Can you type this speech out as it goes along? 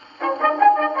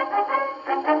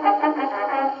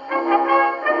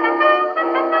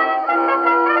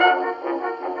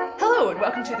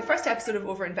episode of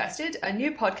Overinvested, a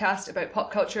new podcast about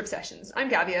pop culture obsessions. I'm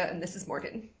Gavia and this is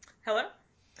Morgan. Hello.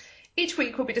 Each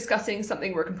week we'll be discussing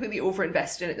something we're completely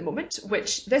overinvested in at the moment,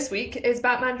 which this week is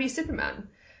Batman v Superman.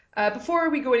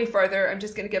 Before we go any further, I'm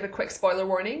just going to give a quick spoiler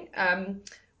warning.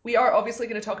 We are obviously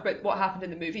going to talk about what happened in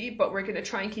the movie, but we're going to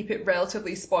try and keep it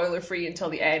relatively spoiler-free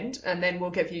until the end, and then we'll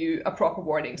give you a proper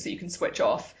warning so you can switch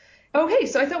off. Okay,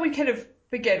 so I thought we'd kind of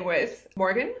begin with,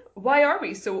 Morgan, why are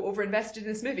we so overinvested in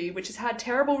this movie, which has had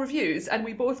terrible reviews, and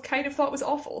we both kind of thought was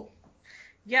awful?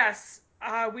 Yes,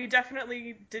 we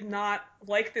definitely did not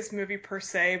like this movie per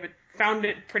se, but found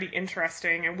it pretty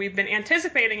interesting, and we've been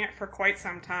anticipating it for quite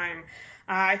some time.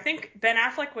 I think Ben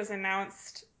Affleck was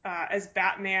announced as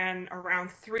Batman around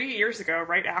 3 years ago,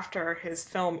 right after his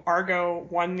film Argo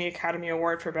won the Academy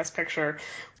Award for Best Picture,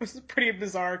 which is a pretty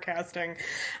bizarre casting.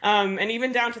 And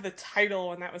even down to the title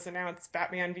when that was announced,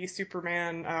 Batman v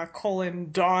Superman,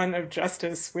 Dawn of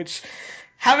Justice, which,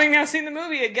 having now seen the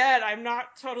movie again, I'm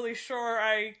not totally sure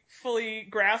I fully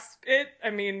grasp it.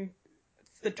 I mean,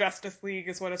 the Justice League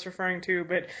is what it's referring to,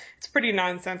 but it's pretty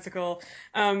nonsensical.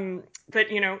 But,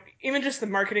 you know, even just the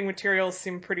marketing materials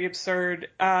seem pretty absurd.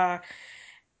 And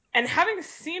having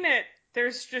seen it,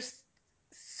 there's just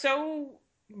so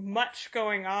much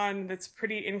going on that's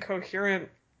pretty incoherent.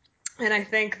 And I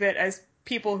think that as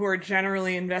people who are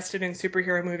generally invested in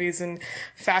superhero movies and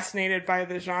fascinated by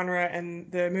the genre and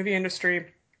the movie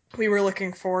industry, we were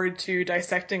looking forward to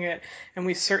dissecting it, and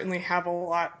we certainly have a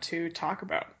lot to talk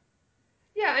about.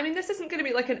 Yeah, I mean, this isn't going to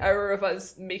be like an hour of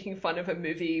us making fun of a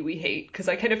movie we hate, because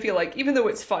I kind of feel like even though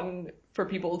it's fun for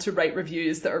people to write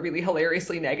reviews that are really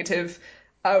hilariously negative,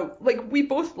 we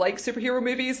both like superhero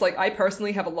movies. Like, I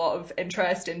personally have a lot of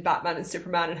interest in Batman and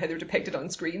Superman and how they're depicted on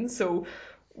screen, so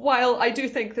while I do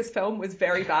think this film was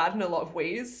very bad in a lot of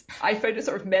ways, I found it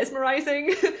sort of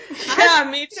mesmerizing. Yeah,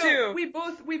 me too. You know,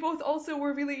 we both also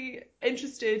were really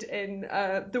interested in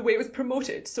the way it was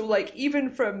promoted. So like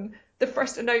even from the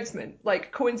first announcement,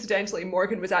 like coincidentally,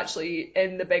 Morgan was actually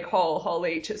in the big Hall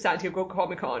H at San Diego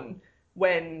Comic-Con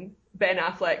when Ben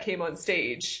Affleck came on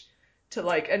stage to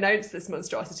like announce this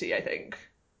monstrosity, I think.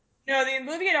 No, the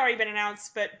movie had already been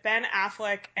announced, but Ben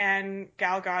Affleck and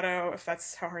Gal Gadot, if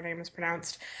that's how her name is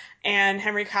pronounced, and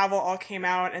Henry Cavill all came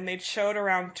out, and they showed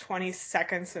around 20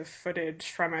 seconds of footage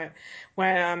from it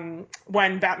when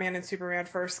Batman and Superman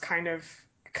first kind of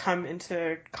come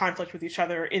into conflict with each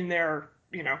other in their,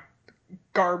 you know,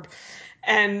 garb.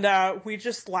 And we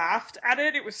just laughed at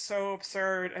it. It was so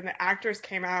absurd. And the actors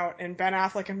came out, and Ben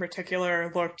Affleck in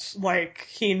particular looked like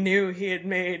he knew he had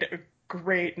made a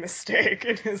great mistake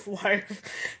in his life.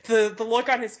 The look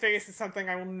on his face is something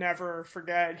I will never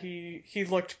forget. He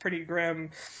looked pretty grim.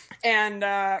 And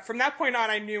from that point on,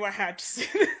 I knew I had to see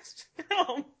this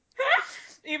film.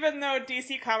 Even though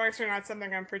DC Comics are not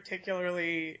something I'm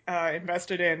particularly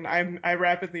invested in, I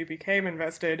rapidly became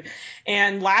invested.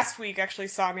 And last week actually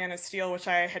saw Man of Steel, which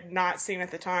I had not seen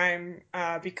at the time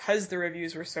because the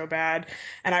reviews were so bad.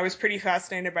 And I was pretty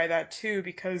fascinated by that too,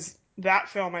 because that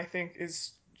film, I think,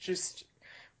 is just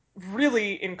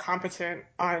really incompetent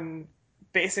on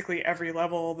basically every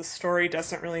level. The story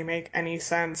doesn't really make any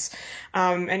sense.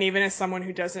 And even as someone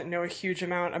who doesn't know a huge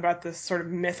amount about the sort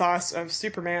of mythos of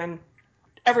Superman,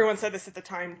 everyone said this at the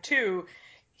time too,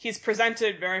 he's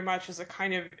presented very much as a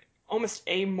kind of almost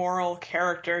amoral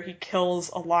character. He kills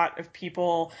a lot of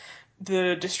people.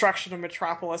 The destruction of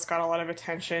Metropolis got a lot of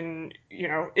attention. You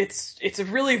know, it's a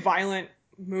really violent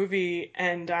movie,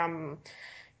 and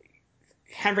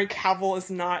Henry Cavill is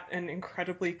not an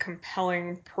incredibly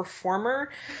compelling performer.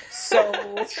 So,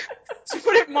 to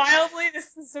put it mildly,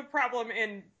 this is a problem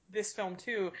in this film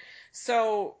too.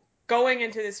 So, going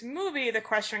into this movie, the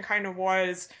question kind of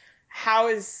was, how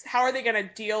are they going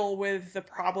to deal with the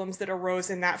problems that arose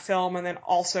in that film, and then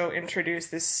also introduce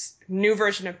this new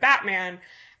version of Batman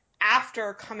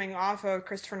after coming off of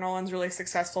Christopher Nolan's really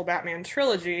successful Batman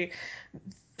trilogy?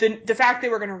 The fact they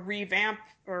were going to revamp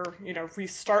or, you know,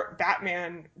 restart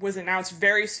Batman was announced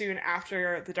very soon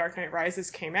after The Dark Knight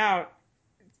Rises came out.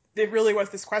 It really was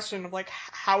this question of, like,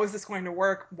 how is this going to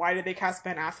work? Why did they cast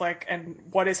Ben Affleck? And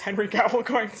what is Henry Cavill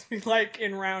going to be like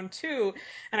in round two?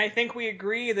 And I think we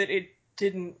agree that it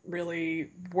didn't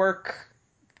really work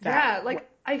that way.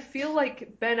 I feel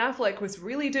like Ben Affleck was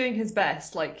really doing his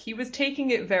best. Like, he was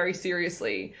taking it very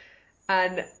seriously.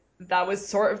 And that was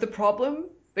sort of the problem,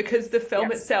 because the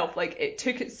film itself, like, it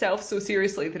took itself so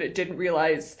seriously that it didn't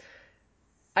realize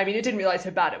how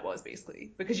bad it was,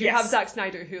 basically. Because you have Zack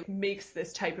Snyder, who makes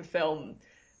this type of film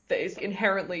that is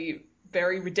inherently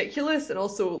very ridiculous and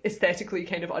also aesthetically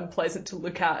kind of unpleasant to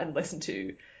look at and listen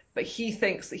to. but he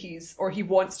thinks that he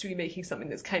wants to be making something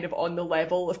that's kind of on the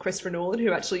level of Christopher Nolan,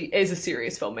 who actually is a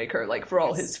serious filmmaker, like for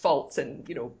all his faults and,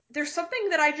 There's something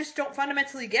that I just don't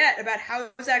fundamentally get about how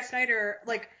Zack Snyder,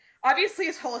 like, obviously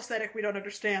his whole aesthetic we don't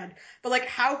understand, but like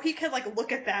how he can like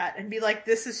look at that and be like,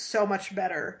 this is so much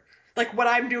better. Like what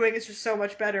I'm doing is just so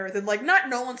much better than like not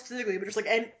Nolan specifically, but just like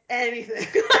anything.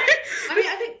 I mean,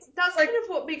 I think that's kind of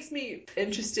what makes me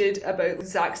interested about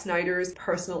Zack Snyder's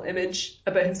personal image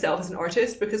about himself as an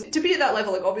artist, because to be at that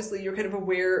level, like obviously you're kind of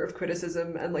aware of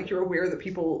criticism and like you're aware that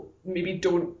people maybe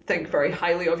don't think very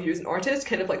highly of you as an artist,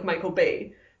 kind of like Michael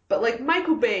Bay. But like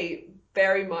Michael Bay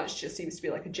very much just seems to be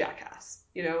like a jackass.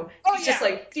 He's just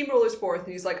like steamrollers forth,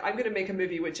 and he's like, I'm going to make a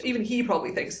movie, which even he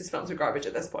probably thinks his films are garbage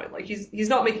at this point. Like he's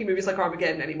not making movies like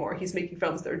Armageddon anymore. He's making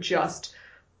films that are just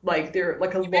like they're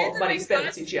like a lot of money spent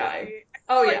on CGI.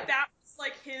 Oh yeah, that was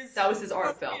like that was his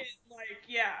art film. Like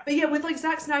yeah, but yeah, with like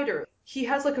Zack Snyder, he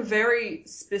has like a very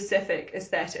specific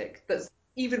aesthetic that's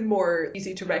even more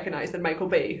easy to recognize than Michael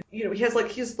Bay. He has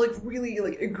really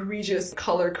like egregious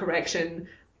color correction,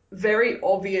 very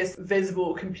obvious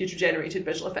visible computer generated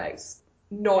visual effects,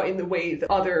 not in the way that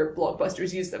other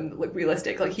blockbusters use them that look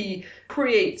realistic. Like he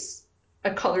creates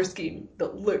a color scheme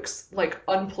that looks like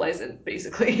unpleasant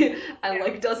basically and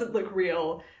like doesn't look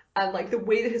real, and like the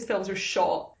way that his films are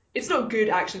shot, it's not good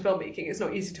action filmmaking, it's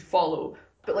not easy to follow,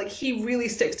 but like he really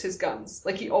sticks to his guns.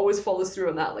 Like he always follows through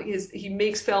on that. Like he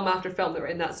makes film after film that are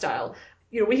in that style.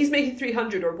 When he's making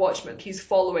 300 or Watchmen, he's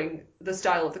following the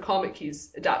style of the comic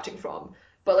he's adapting from,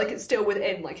 but like it's still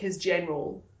within like his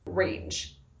general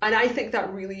range. And I think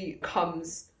that really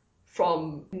comes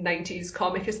from 90s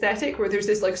comic aesthetic, where there's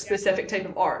this like specific type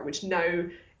of art, which now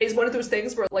is one of those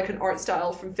things where like an art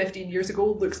style from 15 years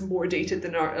ago looks more dated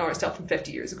than an art style from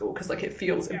 50 years ago, because like it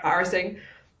feels embarrassing.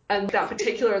 And that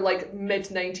particular like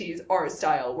mid-90s art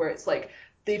style where it's like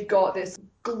they've got this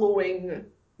glowing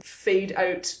fade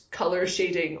out color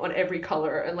shading on every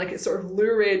color, and like it's sort of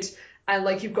lurid, and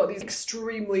like you've got these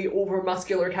extremely over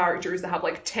muscular characters that have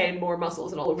like 10 more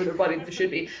muscles and all over their body than there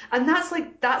should be. And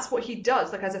that's what he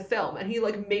does like as a film, and he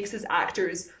like makes his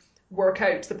actors work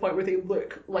out to the point where they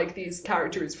look like these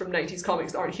characters from 90s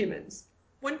comics that aren't humans.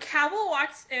 When Cavill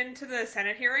walks into the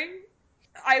Senate hearing,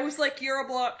 I was like, you're a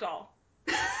blow-up doll.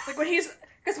 Like when he's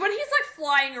like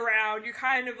flying around, you're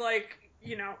kind of like,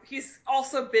 he's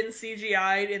also been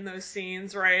CGI'd in those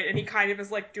scenes, right? And he kind of is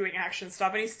like doing action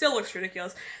stuff, and he still looks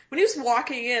ridiculous. When he was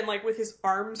walking in, like with his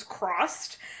arms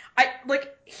crossed,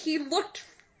 he looked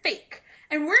fake.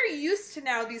 And we're used to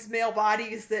now these male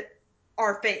bodies that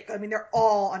are fake. I mean, they're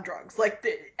all on drugs,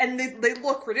 and they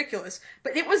look ridiculous.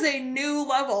 But it was a new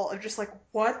level of just like,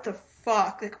 what the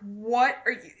fuck? Like, what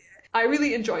are you? I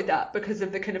really enjoyed that because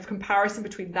of the kind of comparison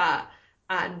between that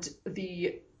and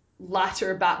the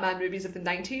latter Batman movies of the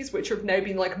 90s, which have now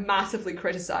been like massively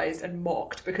criticized and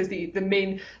mocked, because the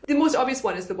most obvious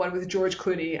one is the one with George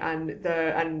Clooney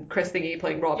and Chris Thingy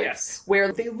playing Robin,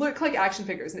 where they look like action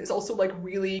figures, and it's also like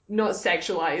really not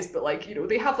sexualized, but like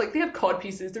they have cod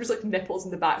pieces, there's like nipples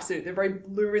in the back suit, they're very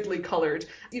luridly colored,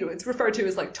 it's referred to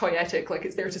as like toyetic, like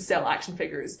it's there to sell action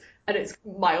figures, and it's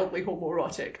mildly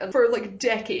homoerotic. And for like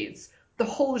decades the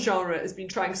whole genre has been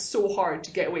trying so hard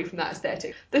to get away from that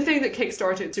aesthetic. The thing that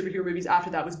kickstarted superhero movies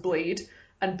after that was Blade,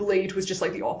 and Blade was just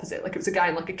like the opposite. Like it was a guy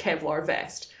in like a Kevlar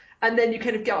vest. And then you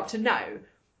kind of get up to now,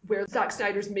 where Zack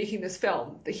Snyder's making this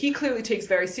film that he clearly takes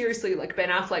very seriously, like Ben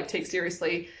Affleck takes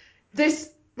seriously.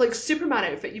 This like Superman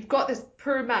outfit, you've got this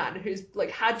poor man who's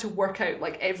like had to work out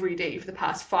like every day for the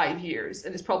past 5 years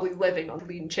and is probably living on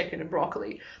lean chicken and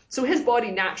broccoli. So his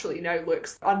body naturally now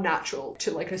looks unnatural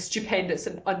to like a stupendous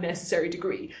and unnecessary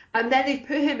degree. And then they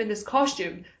put him in this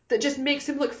costume that just makes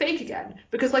him look fake again,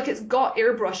 because like it's got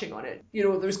airbrushing on it.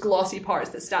 There's glossy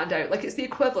parts that stand out. Like it's the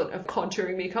equivalent of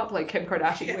contouring makeup like Kim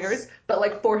Kardashian wears, but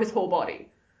like for his whole body.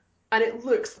 And it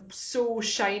looks so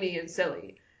shiny and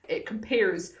silly. It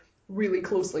compares really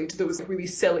closely to those really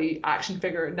silly action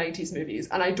figure 90s movies,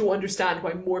 and I don't understand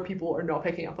why more people are not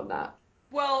picking up on that.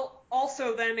 Well,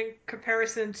 also then in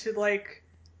comparison to like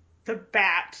the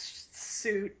bat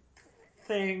suit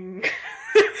thing,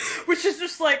 which is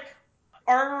just like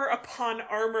armor upon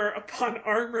armor upon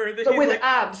armor, but with like,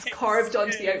 abs carved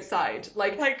onto the outside.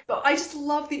 But I just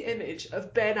love the image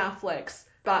of Ben Affleck's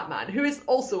Batman, who is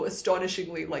also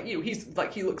astonishingly like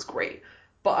he looks great.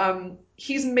 But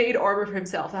he's made armor for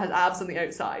himself that has abs on the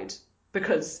outside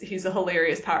because he's a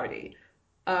hilarious parody.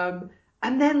 And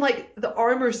then like the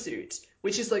armor suit,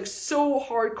 which is like so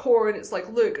hardcore, and it's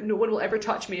like, look, no one will ever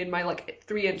touch me in my like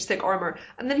 3-inch thick armor.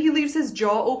 And then he leaves his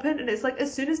jaw open, and it's like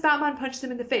as soon as Batman punches him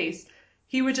in the face,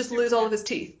 he would just lose all of his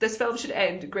teeth. This film should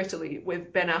end grittily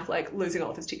with Ben Affleck losing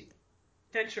all of his teeth.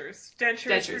 Dentures. Dentures for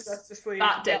Dentures. Justice League.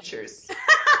 Bat Yep. dentures.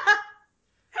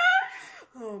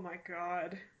 Oh my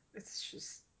god. It's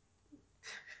just.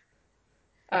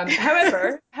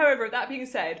 However, that being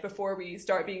said, before we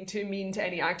start being too mean to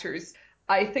any actors,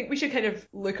 I think we should kind of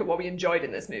look at what we enjoyed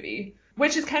in this movie,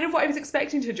 which is kind of what I was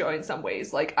expecting to enjoy in some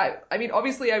ways. Like, I mean,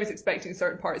 obviously I was expecting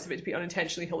certain parts of it to be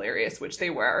unintentionally hilarious, which they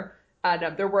were.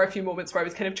 And there were a few moments where I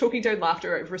was kind of choking down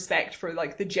laughter out of respect for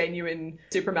like the genuine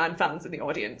Superman fans in the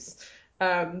audience.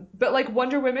 But like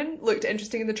Wonder Woman looked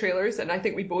interesting in the trailers, and I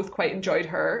think we both quite enjoyed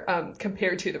her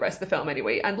compared to the rest of the film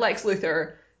anyway. And Lex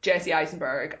Luthor, Jesse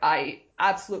Eisenberg, I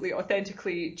absolutely,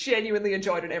 authentically, genuinely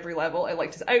enjoyed on every level. I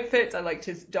liked his outfit, I liked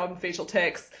his dumb facial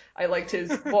tics, I liked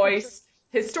his voice.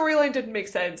 His storyline didn't make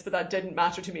sense, but that didn't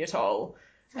matter to me at all.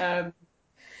 What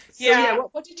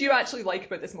did you actually like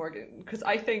about this, Morgan? Because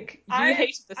I think you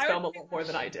hated this film a lot more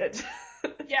than I did.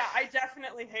 Yeah, I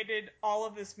definitely hated all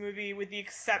of this movie with the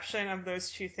exception of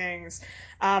those two things.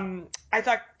 I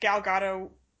thought Gal Gadot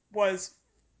was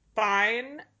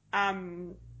fine.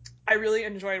 I really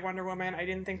enjoyed Wonder Woman. I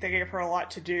didn't think they gave her a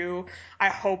lot to do. I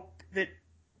hope that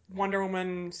Wonder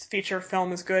Woman's feature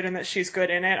film is good and that she's good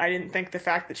in it. I didn't think the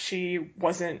fact that she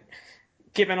wasn't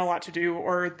given a lot to do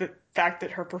or the fact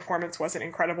that her performance wasn't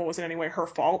incredible was in any way her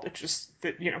fault. It's just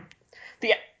that,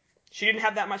 she didn't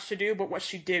have that much to do, but what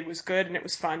she did was good and it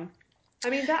was fun. I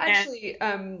mean, that actually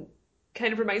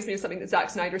kind of reminds me of something that Zack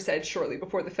Snyder said shortly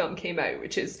before the film came out,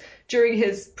 which is during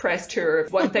his press tour,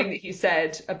 one thing that he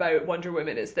said about Wonder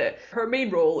Woman is that her main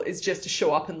role is just to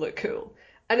show up and look cool.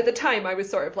 And at the time, I was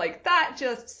sort of like, that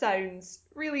just sounds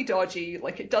really dodgy.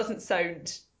 Like, it doesn't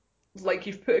sound like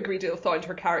you've put a great deal of thought into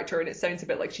her character, and it sounds a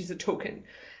bit like she's a token.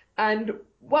 And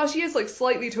while she is like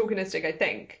slightly tokenistic, I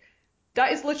think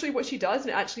that is literally what she does, and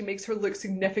it actually makes her look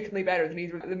significantly better than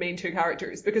either of the main two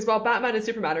characters. Because while Batman and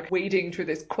Superman are wading through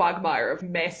this quagmire of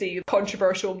messy,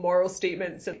 controversial moral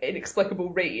statements and inexplicable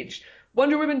rage,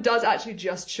 Wonder Woman does actually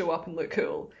just show up and look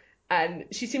cool. And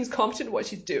she seems competent in what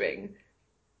she's doing,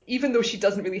 even though she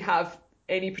doesn't really have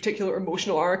any particular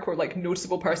emotional arc or like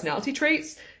noticeable personality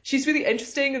traits. She's really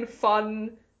interesting and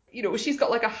fun. You know, she's got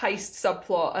like a heist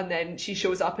subplot, and then she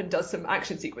shows up and does some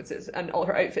action sequences, and all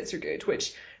her outfits are good,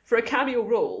 which for a cameo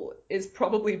role is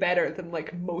probably better than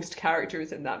like most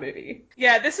characters in that movie.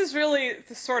 Yeah, this is really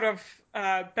the sort of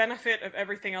benefit of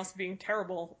everything else being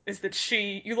terrible, is that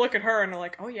you look at her and are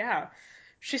like, oh yeah,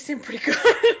 she seemed pretty good.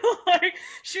 Like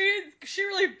she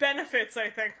really benefits, I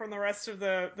think, from the rest of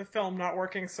the film not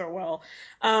working so well.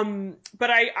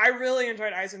 But I really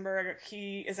enjoyed Eisenberg.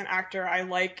 He is an actor I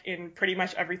like in pretty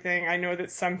much everything. I know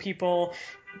that some people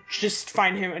just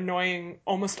find him annoying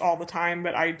almost all the time,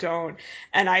 but I don't.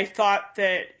 And I thought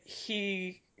that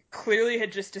he clearly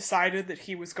had just decided that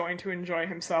he was going to enjoy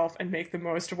himself and make the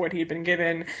most of what he'd been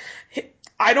given.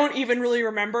 I don't even really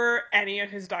remember any of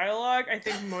his dialogue. I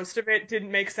think most of it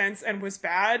didn't make sense and was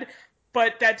bad,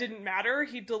 but that didn't matter.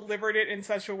 He delivered it in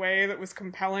such a way that was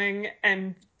compelling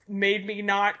and made me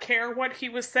not care what he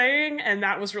was saying, and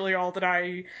that was really all that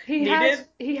I needed.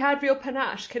 He had real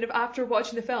panache. Kind of after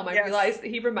watching the film, I realised that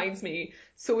he reminds me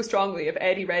so strongly of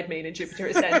Eddie Redmayne in Jupiter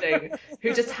Ascending,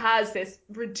 who just has this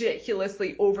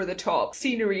ridiculously over-the-top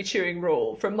scenery-chewing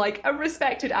role from like a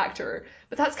respected actor.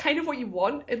 But that's kind of what you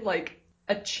want in like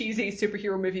a cheesy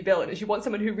superhero movie villain, is you want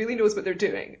someone who really knows what they're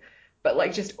doing, but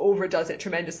like just overdoes it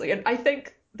tremendously. And I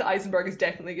think that Eisenberg is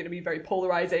definitely going to be very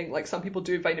polarizing. Like some people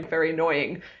do find him very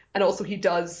annoying, and also he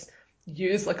does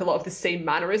use like a lot of the same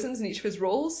mannerisms in each of his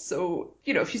roles. So,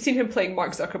 you know, if you've seen him playing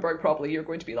Mark Zuckerberg, probably you're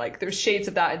going to be like, there's shades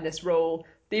of that in this role.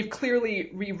 They've clearly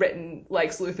rewritten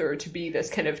Lex Luthor to be this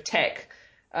kind of tech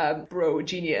bro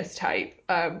genius type,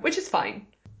 which is fine.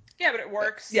 Yeah, but it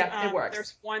works. It works.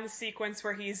 There's one sequence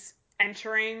where he's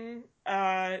entering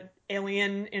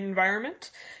alien environment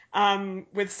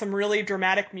with some really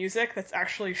dramatic music that's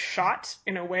actually shot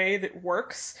in a way that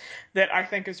works, that I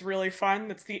think is really fun.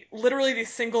 That's literally the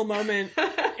single moment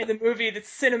in the movie that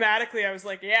cinematically I was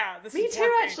like, yeah, this Me is too,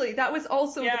 working. actually. That was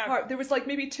also the part. There was like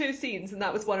maybe 2 scenes, and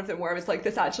that was one of them where I was like,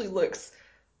 this actually looks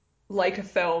like a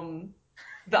film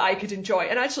that I could enjoy.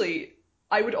 And actually,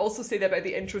 I would also say that about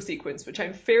the intro sequence, which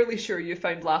I'm fairly sure you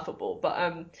found laughable.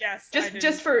 But yes,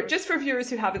 just for viewers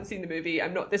who haven't seen the movie,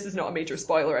 this is not a major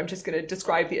spoiler. I'm just going to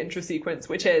describe the intro sequence,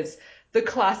 which is the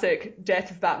classic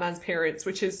death of Batman's parents,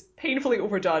 which is painfully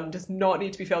overdone, does not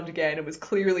need to be filmed again, and was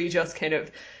clearly just kind of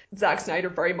Zack Snyder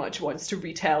very much wants to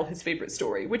retell his favorite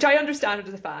story, which I understand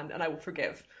as a fan and I will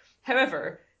forgive.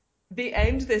 However, they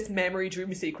end this memory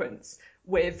dream sequence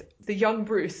with the young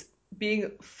Bruce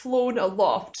being flown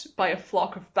aloft by a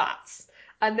flock of bats.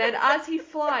 And then as he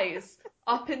flies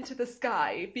up into the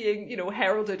sky, being,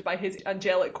 heralded by his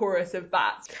angelic chorus of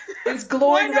bats, these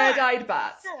glowing red-eyed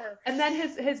bats. Sure. And then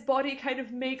his body kind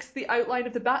of makes the outline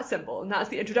of the bat symbol, and that's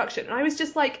the introduction. And I was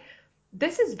just like,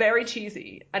 this is very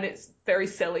cheesy and it's very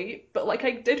silly, but like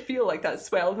I did feel like that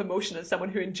swell of emotion as someone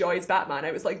who enjoys Batman.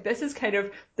 I was like, this is kind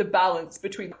of the balance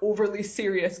between overly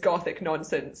serious gothic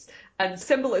nonsense and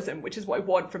symbolism, which is what I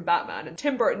want from Batman. And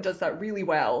Tim Burton does that really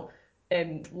well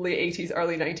in late 80s,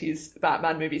 early 90s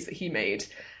Batman movies that he made.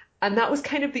 And that was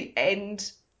kind of the end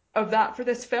of that for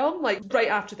this film. Like right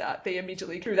after that, they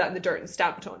immediately threw that in the dirt and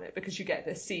stamped on it, because you get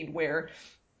this scene where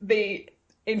they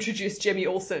introduce Jimmy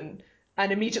Olsen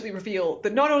and immediately reveal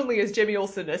that not only is Jimmy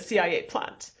Olsen a CIA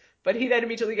plant, but he then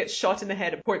immediately gets shot in the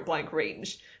head at point blank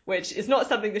range, which is not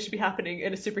something that should be happening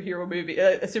in a superhero movie,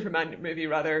 a Superman movie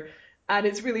rather, and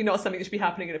it's really not something that should be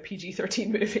happening in a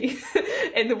PG-13 movie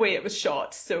in the way it was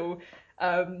shot. So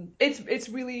it's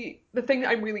really, the thing that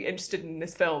I'm really interested in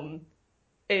this film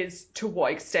is to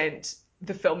what extent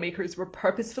the filmmakers were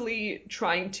purposefully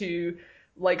trying to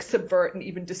like subvert and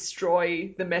even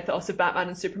destroy the mythos of Batman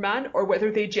and Superman, or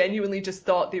whether they genuinely just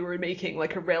thought they were making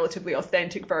like a relatively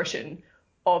authentic version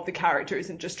of the characters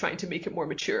and just trying to make it more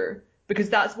mature. Because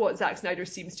that's what Zack Snyder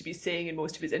seems to be saying in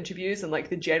most of his interviews, and like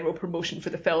the general promotion for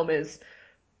the film is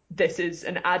this is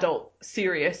an adult,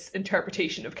 serious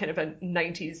interpretation of kind of a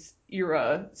 90s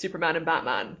era Superman and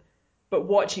Batman. But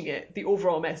watching it, the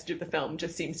overall message of the film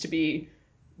just seems to be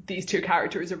these two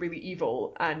characters are really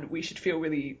evil and we should feel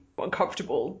really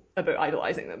uncomfortable about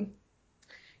idolizing them.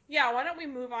 Yeah, why don't we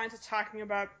move on to talking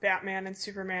about Batman and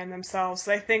Superman themselves?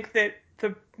 I think that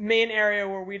the main area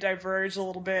where we diverge a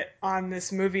little bit on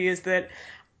this movie is that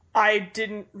I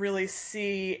didn't really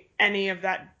see any of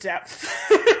that depth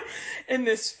in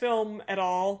this film at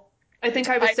all. I think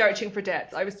I was searching for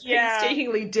depth. I was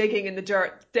painstakingly digging in the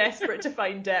dirt, desperate to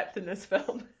find depth in this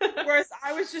film. Whereas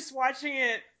I was just watching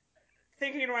it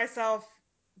thinking to myself,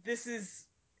 this is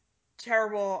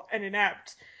terrible and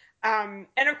inept. And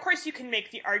of course you can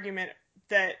make the argument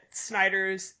that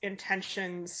Snyder's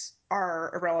intentions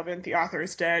are irrelevant. The author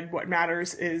is dead. What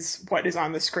matters is what is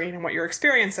on the screen and what you're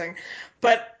experiencing.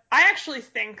 But I actually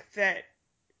think that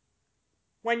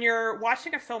when you're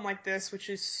watching a film like this, which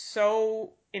is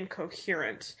so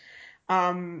incoherent,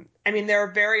 I mean, there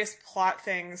are various plot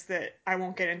things that I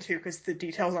won't get into because the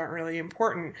details aren't really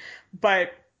important,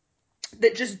 but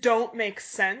that just don't make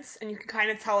sense, and you can kind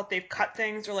of tell if they've cut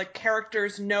things, or like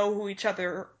characters know who each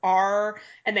other are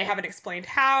and they haven't explained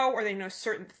how, or they know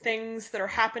certain things that are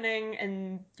happening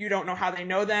and you don't know how they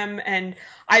know them, and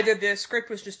either the script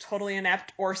was just totally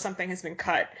inept or something has been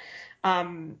cut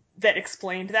that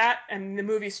explained that. And the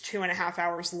movie's 2.5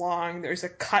 hours long. There's a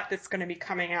cut that's going to be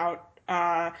coming out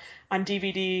on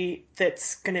DVD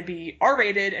that's going to be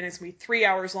R-rated and it's going to be 3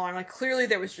 hours long. Like, clearly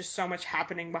there was just so much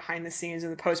happening behind the scenes in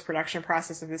the post-production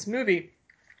process of this movie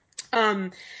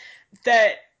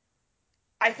that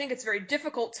I think it's very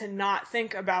difficult to not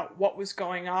think about what was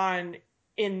going on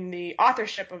in the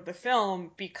authorship of the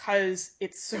film, because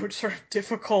it's so sort of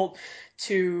difficult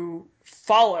to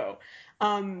follow.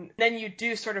 Then you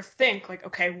do sort of think like,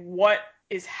 okay, what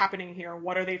is happening here?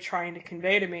 What are they trying to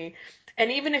convey to me? And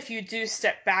even if you do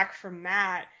step back from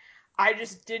that, I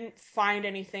just didn't find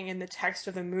anything in the text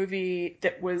of the movie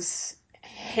that was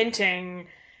hinting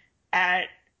at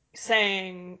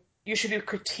saying you should be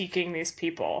critiquing these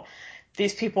people.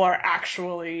 These people are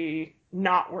actually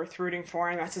not worth rooting for,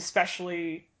 and that's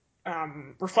especially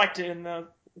reflected in the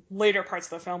later parts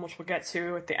of the film, which we'll get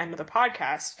to at the end of the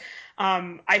podcast.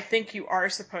 I think you are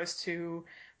supposed to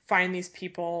find these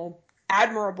people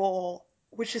admirable,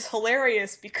 which is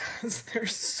hilarious because they're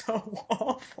so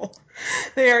awful.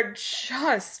 They are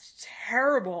just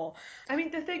terrible. I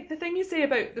mean, the thing you say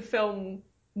about the film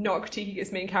not critiquing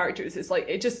its main characters is like,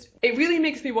 it really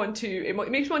makes me want to, it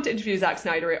makes me want to interview Zack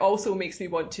Snyder. It also makes me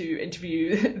want to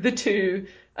interview the two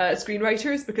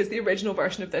screenwriters, because the original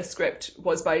version of this script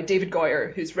was by David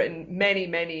Goyer, who's written many,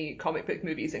 many comic book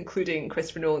movies, including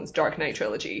Christopher Nolan's Dark Knight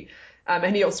trilogy.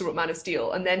 And he also wrote Man of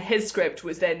Steel. And then his script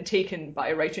was then taken by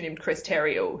a writer named Chris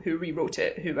Terrio, who rewrote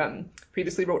it, who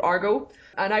previously wrote Argo.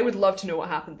 And I would love to know what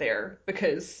happened there,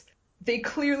 because they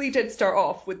clearly did start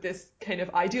off with this kind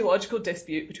of ideological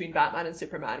dispute between Batman and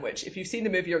Superman, which, if you've seen the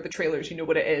movie or the trailers, you know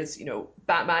what it is. You know,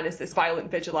 Batman is this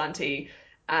violent vigilante,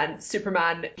 and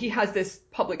Superman, he has this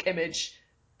public image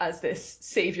as this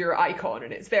savior icon,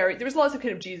 and there's lots of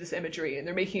kind of Jesus imagery, and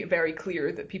they're making it very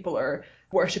clear that people are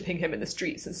worshipping him in the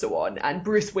streets and so on, and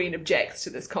Bruce Wayne objects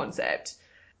to this concept.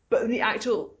 But in the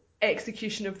actual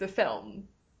execution of the film,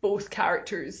 both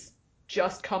characters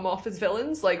just come off as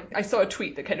villains. Like, I saw a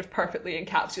tweet that kind of perfectly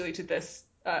encapsulated this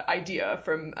idea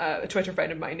from a Twitter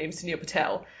friend of mine named Sunil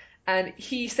Patel, and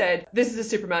he said this is a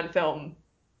Superman film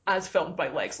as filmed by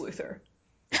Lex Luthor,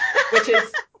 which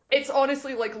is it's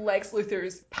honestly like Lex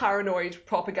Luthor's paranoid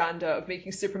propaganda of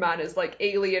making Superman as like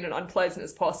alien and unpleasant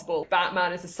as possible.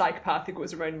 Batman is a psychopath who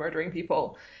goes around murdering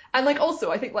people. And like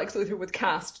also I think Lex Luthor would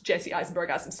cast Jesse Eisenberg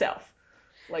as himself.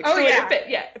 Like Oh so yeah. it fit,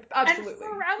 yeah, absolutely. And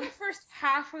for around the first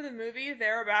half of the movie,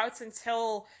 thereabouts,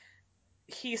 until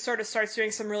he sort of starts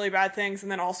doing some really bad things,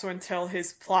 and then also until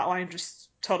his plotline just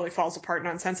totally falls apart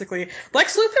nonsensically.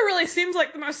 Lex Luthor really seems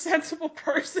like the most sensible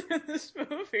person in this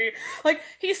movie. Like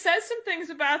he says some things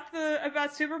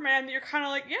about Superman that you're kind of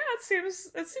like, yeah, it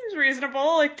seems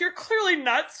reasonable. Like you're clearly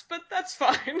nuts, but that's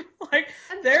fine. Like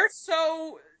they're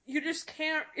so you just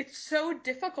can't. It's so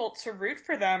difficult to root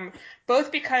for them,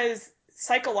 both because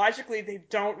psychologically they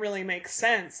don't really make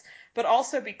sense, but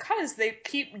also because they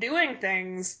keep doing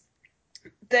things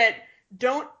that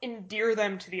don't endear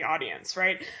them to the audience,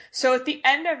 right? So at the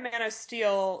end of Man of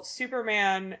Steel,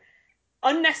 Superman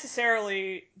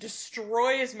unnecessarily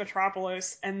destroys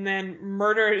Metropolis and then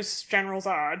murders General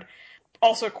Zod,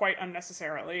 also quite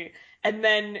unnecessarily. And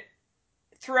then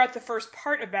throughout the first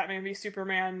part of Batman v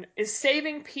Superman is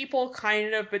saving people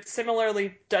kind of, but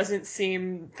similarly doesn't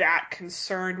seem that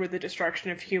concerned with the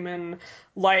destruction of human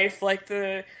life. Like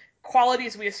the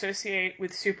qualities we associate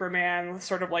with Superman,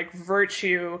 sort of like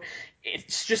virtue,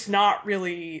 it's just not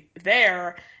really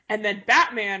there. And then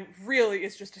Batman really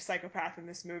is just a psychopath in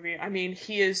this movie. I mean,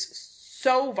 he is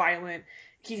so violent.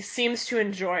 He seems to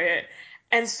enjoy it.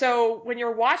 And so when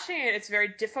you're watching it, it's very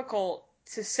difficult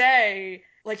to say,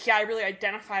 like, yeah, I really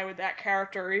identify with that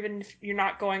character, or even if you're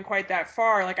not going quite that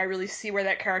far, like, I really see where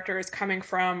that character is coming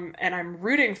from, and I'm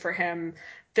rooting for him.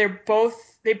 They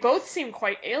both seem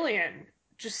quite alien.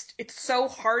 Just, it's so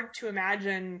hard to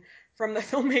imagine from the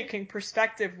filmmaking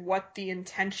perspective what the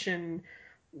intention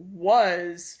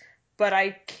was, but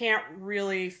I can't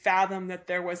really fathom that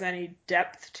there was any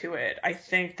depth to it. I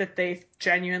think that they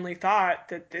genuinely thought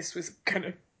that this was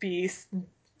gonna be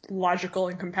logical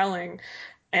and compelling,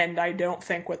 and I don't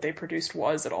think what they produced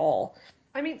was at all.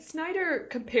 I mean, Snyder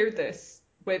compared this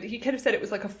with, he kind of said it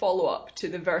was like a follow-up to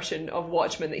the version of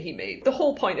Watchmen that he made. The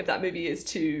whole point of that movie is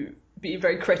to be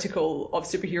very critical of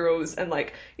superheroes, and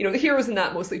like, you know, the heroes in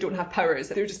that mostly don't have powers.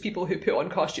 They're just people who put on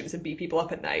costumes and beat people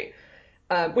up at night,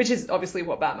 which is obviously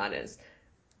what Batman is.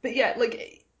 But yeah,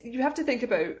 like, you have to think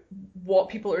about what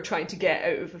people are trying to get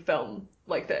out of a film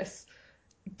like this.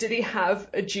 Do they have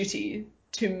a duty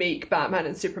to make Batman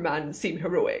and Superman seem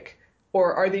heroic?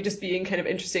 Or are they just being kind of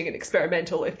interesting and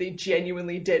experimental if they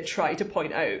genuinely did try to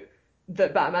point out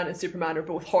that Batman and Superman are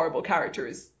both horrible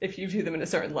characters if you view them in a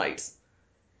certain light?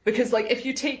 Because, like, if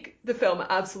you take the film at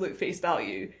absolute face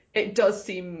value, it does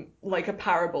seem like a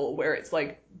parable where it's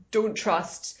like, don't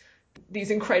trust these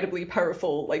incredibly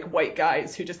powerful, like, white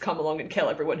guys who just come along and kill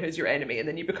everyone who's your enemy, and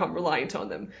then you become reliant on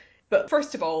them. But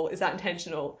first of all, is that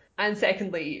intentional? And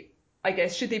secondly, I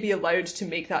guess, should they be allowed to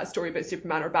make that story about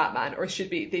Superman or Batman, or should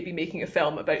they be making a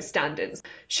film about stand-ins?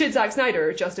 Should Zack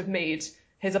Snyder just have made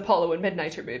his Apollo and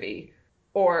Midnighter movie,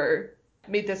 or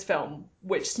made this film,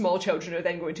 which small children are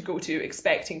then going to go to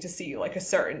expecting to see like a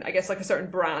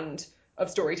certain brand of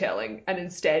storytelling, and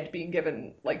instead being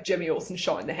given like Jimmy Olsen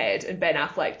shot in the head and Ben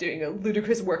Affleck doing a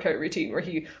ludicrous workout routine where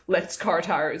he lifts car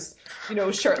tires, you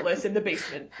know, shirtless in the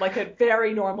basement, like a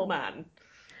very normal man.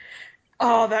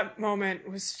 Oh, that moment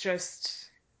was just.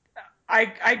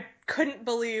 I couldn't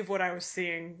believe what I was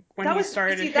seeing when That he was,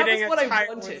 started see, that was hitting a what I tire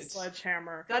with a wanted.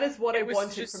 sledgehammer. That is what I It was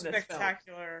wanted just from this film.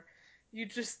 spectacular. You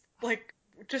just, like,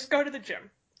 just go to the gym.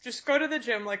 Just go to the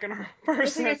gym like a normal The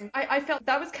thing is, person. I felt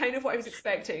that was kind of what I was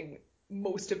expecting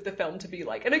most of the film to be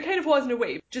like. And it kind of was in a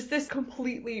way. Just this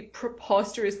completely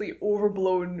preposterously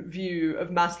overblown view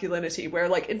of masculinity where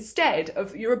like instead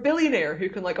of you're a billionaire who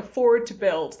can like afford to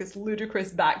build this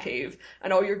ludicrous Batcave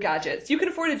and all your gadgets, you can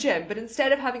afford a gym, but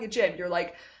instead of having a gym, you're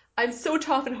like, I'm so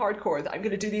tough and hardcore that I'm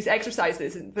going to do these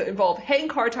exercises that involve hitting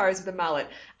car tires with a mallet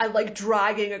and like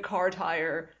dragging a car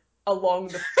tire along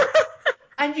the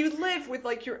and you live with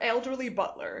like your elderly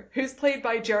butler, who's played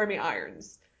by Jeremy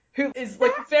Irons, who is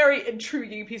like a very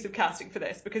intriguing piece of casting for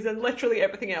this, because in literally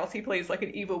everything else he plays like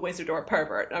an evil wizard or a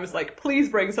pervert. And I was like, please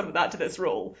bring some of that to this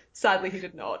role. Sadly, he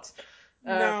did not.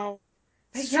 Uh, No.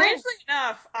 but yeah, Strangely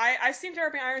enough, I've seen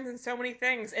Jeremy Irons in so many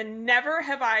things, and never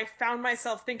have I found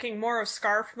myself thinking more of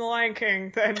Scar from The Lion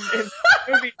King than in the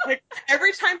movie. Like,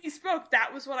 every time he spoke,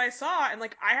 that was what I saw, and,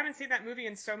 like, I haven't seen that movie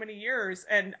in so many years,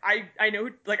 and I know,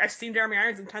 like, I've seen Jeremy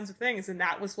Irons in tons of things, and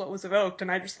that was what was evoked,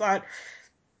 and I just thought,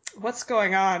 what's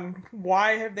going on?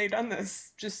 Why have they done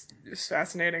this? Just, it's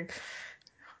fascinating.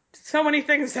 so many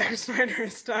things Zack Snyder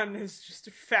has done is just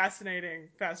a fascinating,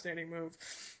 fascinating move.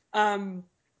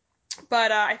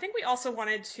 But I think we also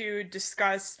wanted to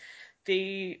discuss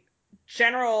the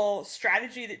general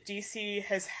strategy that DC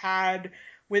has had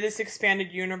with its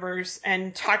expanded universe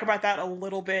and talk about that a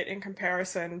little bit in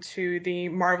comparison to the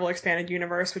Marvel expanded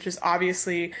universe, which is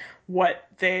obviously what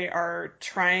they are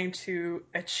trying to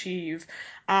achieve.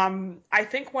 I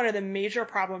think one of the major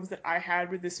problems that I had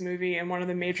with this movie and one of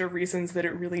the major reasons that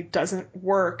it really doesn't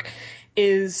work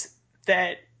is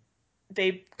that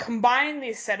they combine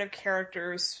these set of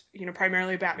characters,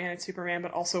 primarily Batman and Superman,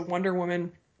 but also Wonder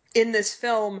Woman in this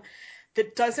film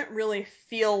that doesn't really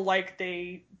feel like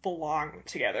they belong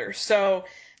together. So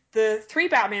the 3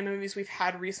 Batman movies we've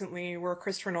had recently were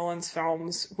Christopher Nolan's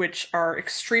films, which are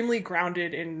extremely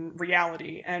grounded in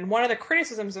reality. And one of the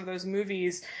criticisms of those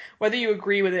movies, whether you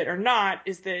agree with it or not,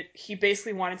 is that he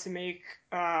basically wanted to make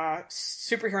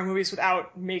superhero movies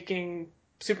without making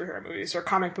superhero movies, or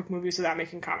comic book movies without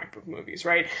making comic book movies,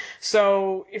 right?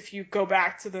 So if you go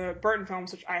back to the Burton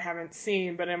films, which I haven't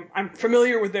seen, but I'm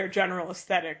familiar with their general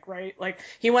aesthetic, right? Like,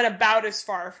 he went about as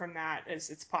far from that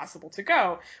as it's possible to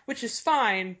go, which is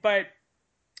fine, but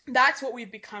that's what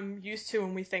we've become used to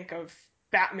when we think of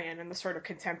Batman in the sort of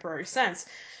contemporary sense.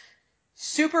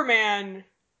 Superman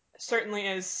certainly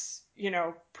is,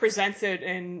 presented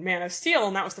in Man of Steel,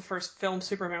 and that was the first film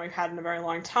Superman we've had in a very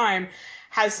long time,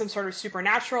 has some sort of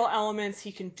supernatural elements.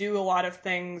 He can do a lot of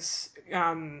things.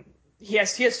 He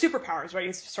has superpowers, right?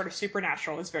 He's sort of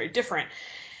supernatural. It's very different.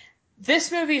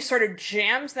 This movie sort of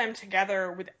jams them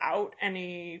together without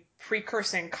any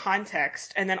precursing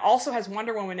context, and then also has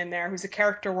Wonder Woman in there, who's a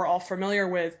character we're all familiar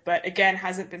with, but again,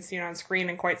 hasn't been seen on screen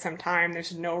in quite some time.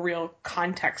 There's no real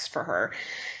context for her.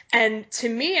 And to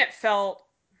me, it felt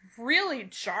really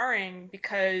jarring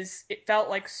because it felt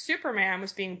like Superman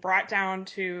was being brought down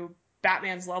to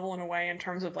Batman's level in a way in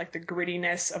terms of like the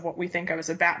grittiness of what we think of as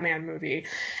a Batman movie,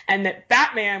 and that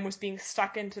Batman was being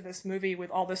stuck into this movie with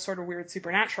all this sort of weird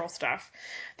supernatural stuff.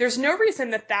 There's no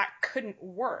reason that couldn't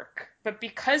work, but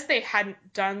because they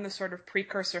hadn't done the sort of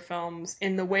precursor films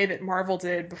in the way that Marvel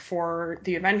did before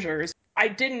the Avengers, I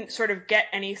didn't sort of get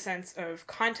any sense of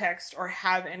context or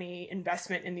have any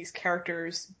investment in these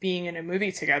characters being in a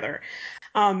movie together.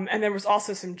 And there was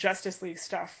also some Justice League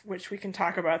stuff, which we can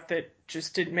talk about, that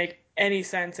just didn't make any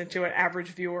sense and to an average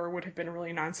viewer would have been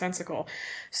really nonsensical.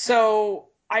 So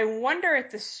I wonder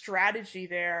at the strategy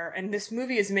there, and this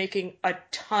movie is making a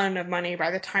ton of money.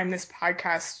 By the time this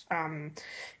podcast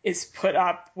is put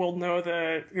up, we'll know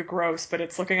the gross, but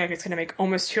it's looking like it's going to make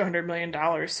almost $200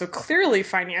 million. So clearly,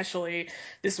 financially,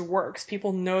 this works.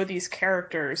 People know these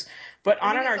characters, but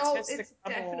on an artistic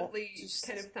level, definitely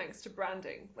kind of thanks to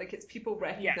branding. Like, it's people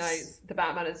recognize the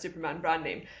Batman and Superman brand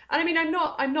name. And I mean,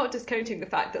 I'm not discounting the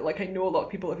fact that, like, I know a lot of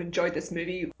people have enjoyed this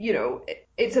movie.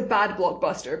 It's a bad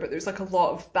blockbuster, but there's like a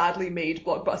lot of badly made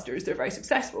blockbusters that are very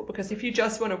successful, because if you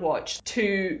just want to watch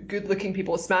 2 good-looking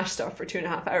people smash stuff for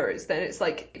 2.5 hours, then it's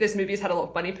like, this movie has had a lot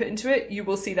of money put into it. You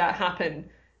will see that happen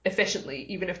efficiently,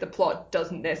 even if the plot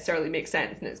doesn't necessarily make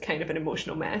sense and it's kind of an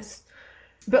emotional mess.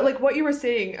 But like what you were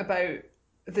saying about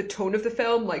the tone of the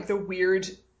film, like the weird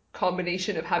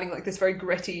combination of having like this very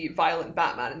gritty, violent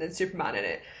Batman and then Superman in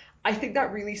it, I think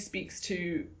that really speaks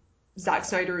to Zack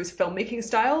Snyder's filmmaking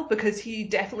style, because he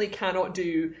definitely cannot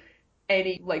do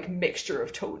any like mixture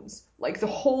of tones. Like, the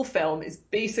whole film is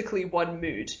basically one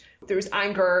mood. There's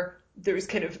anger, there's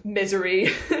kind of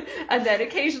misery, and then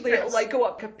occasionally it'll like go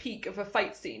up a peak of a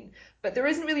fight scene. But there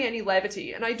isn't really any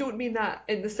levity, and I don't mean that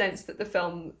in the sense that the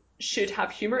film should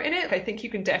have humor in it. I think you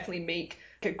can definitely make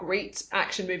a great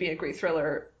action movie and a great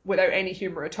thriller without any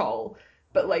humor at all.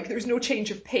 But like, there's no change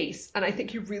of pace, and I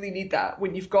think you really need that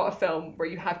when you've got a film where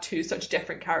you have 2 such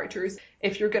different characters.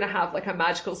 If you're gonna have like a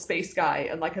magical space guy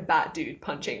and like a bat dude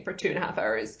punching for 2.5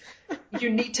 hours, you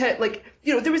need to like,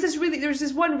 there's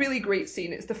this one really great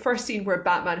scene. It's the first scene where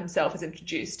Batman himself is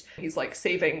introduced. He's like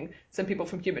saving some people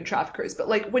from human traffickers, but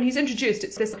like when he's introduced,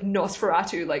 it's this like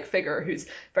Nosferatu like figure who's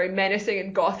very menacing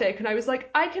and gothic, and I was like,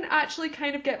 I can actually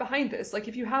kind of get behind this. Like,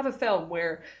 if you have a film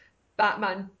where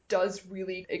Batman does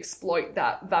really exploit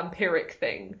that vampiric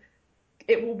thing,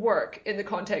 it will work in the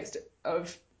context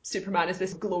of Superman as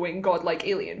this glowing godlike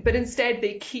alien. But instead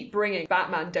they keep bringing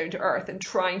Batman down to earth and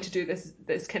trying to do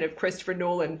this kind of Christopher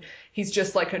Nolan, he's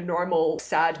just like a normal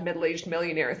sad middle-aged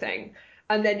millionaire thing.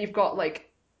 And then you've got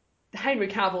like Henry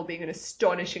Cavill being an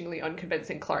astonishingly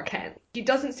unconvincing Clark Kent. He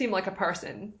doesn't seem like a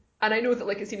person. And I know that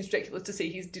like it seems ridiculous to say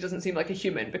he doesn't seem like a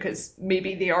human, because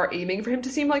maybe they are aiming for him to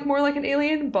seem like more like an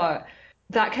alien, but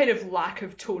that kind of lack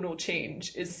of tonal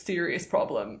change is a serious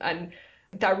problem. And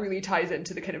that really ties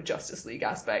into the kind of Justice League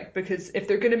aspect, because if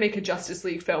they're going to make a Justice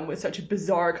League film with such a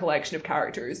bizarre collection of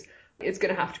characters, it's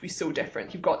going to have to be so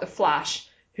different. You've got the Flash,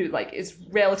 who like is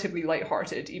relatively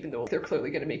lighthearted, even though they're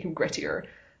clearly going to make him grittier.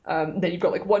 Then you've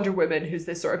got like Wonder Woman, who's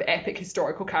this sort of epic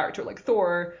historical character like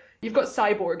Thor. You've got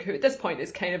Cyborg, who at this point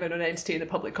is kind of an entity in the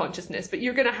public consciousness, but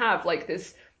you're going to have like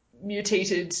this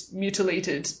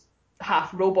mutilated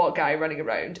half robot guy running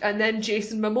around, and then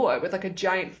Jason Momoa with like a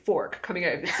giant fork coming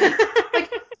out of his sea.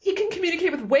 Like, he can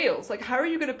communicate with whales. Like, how are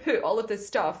you going to put all of this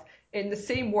stuff in the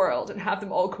same world and have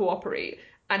them all cooperate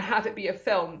and have it be a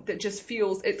film that just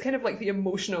feels, it's kind of like the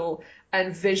emotional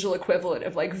and visual equivalent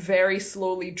of like very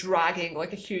slowly dragging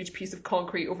like a huge piece of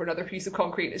concrete over another piece of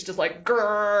concrete, and it's just like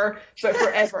grrr, but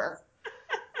forever.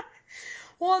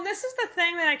 Well, and this is the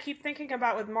thing that I keep thinking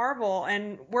about with Marvel,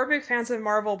 and we're big fans of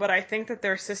Marvel, but I think that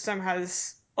their system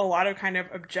has a lot of kind of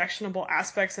objectionable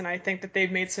aspects, and I think that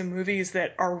they've made some movies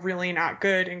that are really not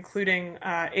good, including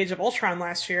Age of Ultron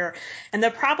last year. And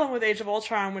the problem with Age of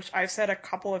Ultron, which I've said a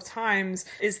couple of times,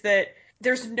 is that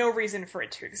there's no reason for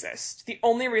it to exist. The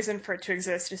only reason for it to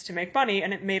exist is to make money,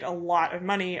 and it made a lot of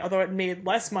money, although it made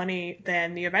less money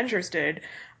than The Avengers did,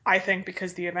 I think,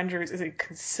 because The Avengers is a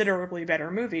considerably better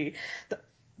movie.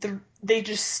 They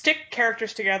just stick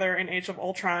characters together in Age of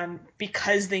Ultron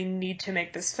because they need to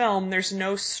make this film. There's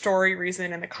no story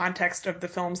reason in the context of the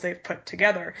films they've put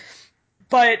together.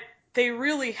 But they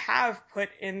really have put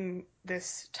in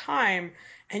this time,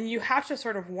 and you have to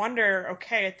sort of wonder,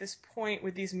 okay, at this point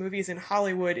with these movies in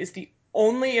Hollywood, is the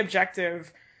only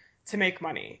objective to make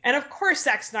money? And of course,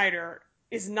 Zack Snyder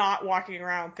is not walking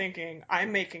around thinking,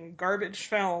 I'm making garbage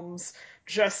films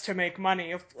just to make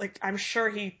money. Like, I'm sure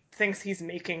he thinks he's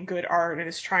making good art and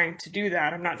is trying to do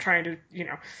that. I'm not trying to,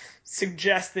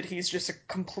 suggest that he's just a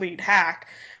complete hack.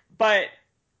 But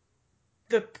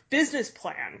the business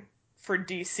plan for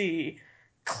DC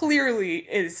clearly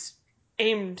is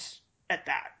aimed at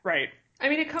that, right? I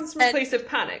mean, it comes from a place of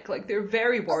panic. Like, they're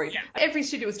very worried. Yeah. Every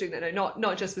studio is doing that now,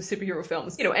 not just with superhero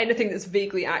films. Anything that's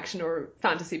vaguely action or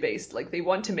fantasy based. Like, they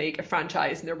want to make a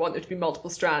franchise and they want there to be multiple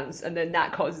strands, and then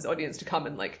that causes audience to come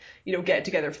and get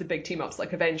together for the big team ups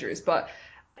like Avengers. But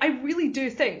I really do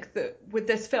think that with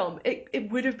this film,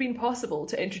 it would have been possible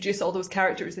to introduce all those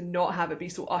characters and not have it be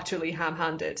so utterly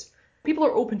ham-handed. People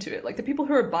are open to it. Like, the people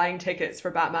who are buying tickets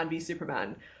for Batman v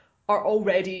Superman are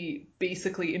already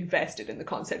basically invested in the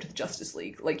concept of the Justice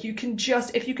League. Like,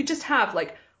 if you could just have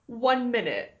like 1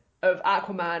 minute of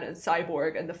Aquaman and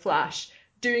Cyborg and the Flash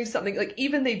doing something, like,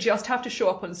 even they just have to show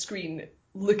up on screen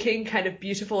looking kind of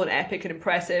beautiful and epic and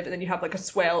impressive, and then you have like a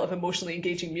swell of emotionally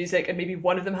engaging music, and maybe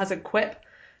one of them has a quip.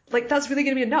 Like, that's really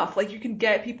going to be enough. Like, you can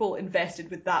get people invested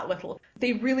with that little.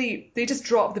 They just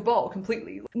dropped the ball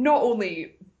completely. Not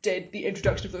only did the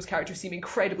introduction of those characters seem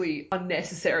incredibly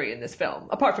unnecessary in this film,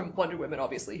 apart from Wonder Woman,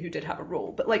 obviously, who did have a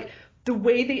role, but like the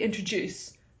way they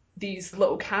introduce these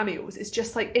little cameos is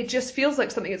just like, it just feels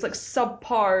like something. It's like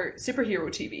subpar superhero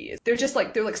TV. They're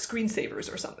like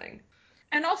screensavers or something.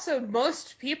 And also,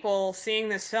 most people seeing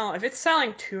this film, if it's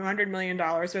selling $200 million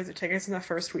worth of tickets in the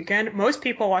first weekend, most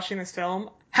people watching this film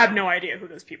have no idea who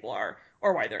those people are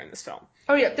or why they're in this film.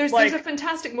 Oh yeah, there's a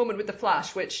fantastic moment with the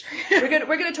Flash, which we're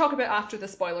gonna talk about after the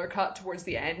spoiler cut towards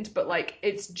the end, but like,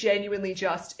 it's genuinely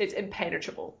it's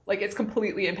impenetrable. Like, it's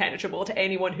completely impenetrable to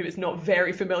anyone who is not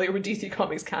very familiar with DC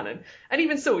Comics canon. And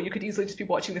even so, you could easily just be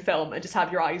watching the film and just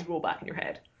have your eyes roll back in your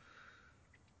head.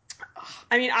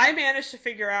 I mean, I managed to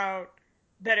figure out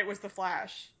that it was the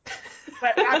Flash,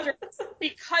 but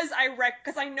because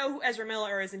I know who Ezra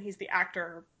Miller is and he's the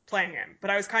actor playing him, but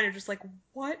I was kind of just like,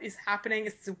 what is happening?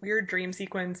 It's a weird dream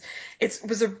sequence. It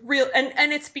was a real,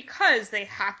 and it's because they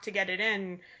have to get it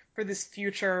in for this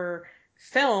future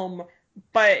film,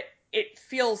 but it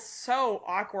feels so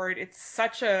awkward. It's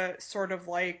such a sort of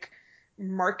like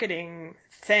marketing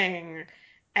thing,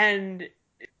 and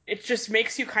it just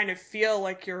makes you kind of feel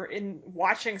like you're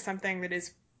watching something that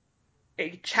is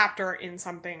a chapter in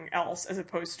something else as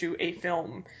opposed to a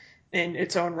film in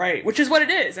its own right, which is what it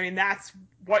is. I mean, that's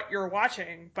what you're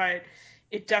watching, but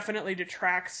it definitely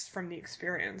detracts from the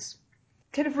experience.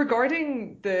 Kind of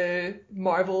regarding the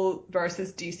Marvel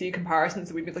versus DC comparisons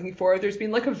that we've been looking for, there's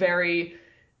been like a very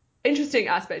interesting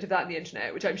aspect of that on the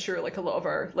internet, which I'm sure like a lot of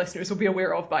our listeners will be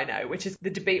aware of by now, which is the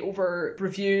debate over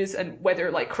reviews and whether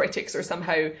like critics are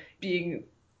somehow being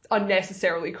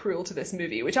unnecessarily cruel to this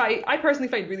movie, which I personally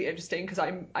find really interesting, because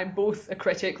I'm both a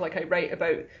critic, like I write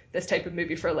about this type of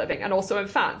movie for a living, and also I'm a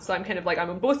fan, so I'm kind of like, I'm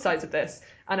on both sides of this,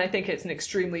 and I think it's an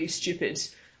extremely stupid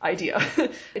idea.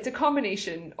 It's a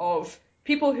combination of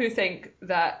people who think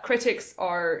that critics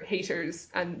are haters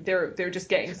and they're just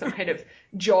getting some kind of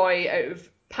joy out of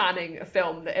panning a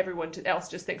film that everyone else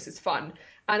just thinks is fun.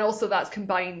 And also that's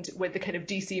combined with the kind of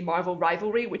DC Marvel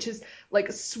rivalry, which is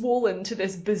like swollen to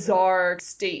this bizarre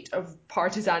state of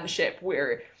partisanship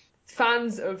where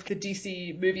fans of the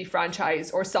DC movie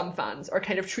franchise, or some fans, are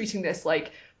kind of treating this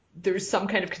like there's some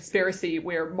kind of conspiracy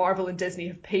where Marvel and Disney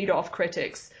have paid off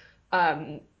critics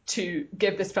to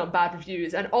give this film bad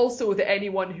reviews, and also that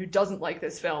anyone who doesn't like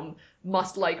this film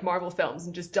must like Marvel films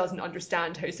and just doesn't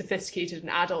understand how sophisticated and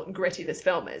adult and gritty this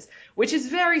film is, which is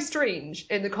very strange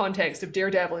in the context of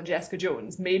Daredevil and Jessica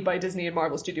Jones, made by Disney and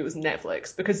Marvel Studios and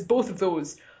Netflix, because both of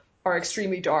those are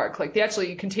extremely dark. Like, they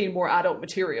actually contain more adult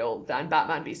material than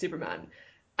Batman v Superman,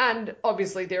 and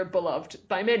obviously they're beloved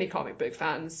by many comic book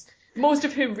fans, most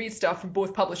of whom read stuff from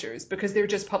both publishers because they're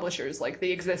just publishers. Like,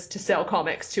 they exist to sell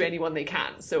comics to anyone they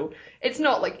can. So it's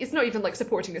not even like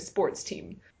supporting a sports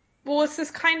team. Well, it's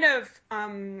this kind of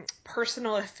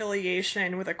personal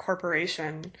affiliation with a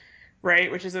corporation,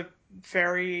 right? Which is a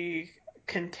very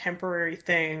contemporary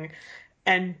thing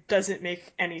and doesn't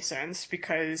make any sense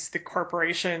because the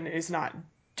corporation is not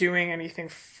doing anything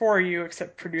for you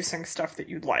except producing stuff that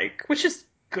you like, which is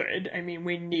good. I mean,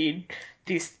 we need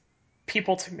these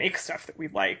people to make stuff that we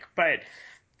like, but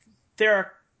there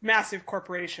are massive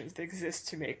corporations that exist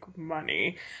to make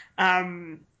money.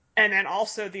 And then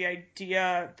also the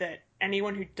idea that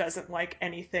anyone who doesn't like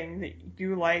anything that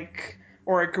you like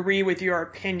or agree with your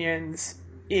opinions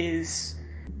is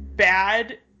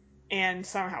bad and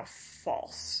somehow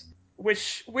false,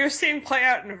 which we're seeing play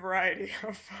out in a variety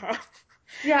of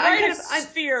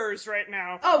spheres right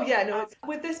now. Oh yeah, no,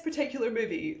 with this particular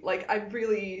movie, like,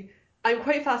 I'm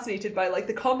quite fascinated by like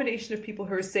the combination of people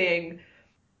who are saying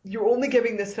you're only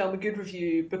giving this film a good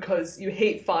review because you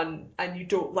hate fun and you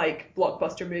don't like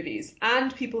blockbuster movies,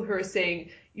 and people who are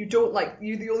saying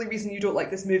the only reason you don't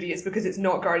like this movie is because it's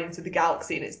not Guardians of the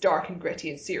Galaxy and it's dark and gritty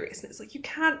and serious. And it's like, you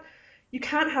can't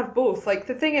have both. Like,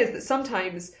 the thing is that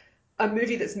sometimes a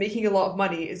movie that's making a lot of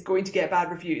money is going to get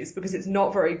bad reviews because it's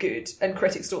not very good and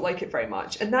critics don't like it very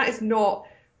much. And that is not,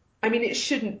 I mean, it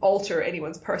shouldn't alter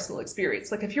anyone's personal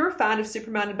experience. Like, if you're a fan of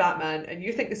Superman and Batman and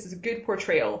you think this is a good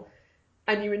portrayal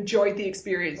and you enjoyed the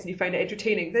experience and you find it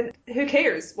entertaining, then who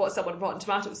cares what someone on Rotten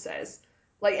Tomatoes says?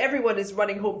 Like, everyone is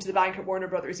running home to the bank at Warner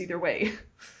Brothers either way.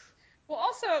 Well,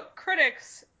 also,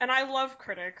 critics, and I love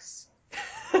critics,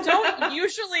 don't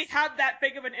usually have that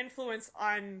big of an influence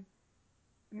on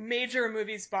major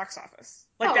movies' box office.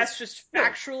 Like, that's just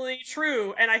factually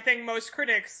true, and I think most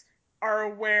critics are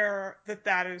aware that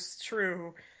that is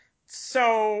true.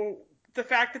 So the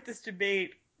fact that this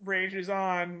debate rages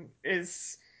on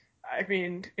is, I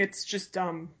mean, it's just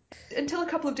dumb. Until a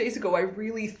couple of days ago, I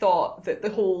really thought that the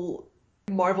whole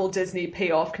Marvel Disney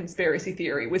payoff conspiracy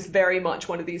theory was very much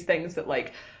one of these things that,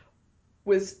 like,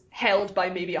 was held by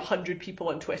maybe 100 people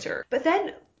on Twitter. But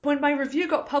then when my review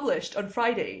got published on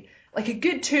Friday, like, a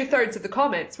good 2/3 of the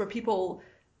comments were people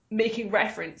making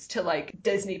reference to like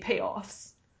Disney payoffs.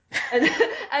 And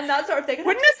that sort of thing. And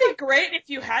wouldn't it be great if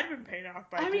you had been paid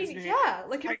off by Disney? I mean, yeah,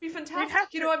 like, it would be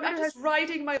fantastic. I'm just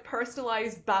riding my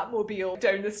personalized Batmobile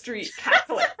down the street,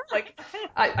 cackling. Like,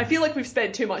 I feel like we've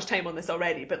spent too much time on this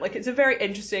already, but like, it's a very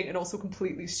interesting and also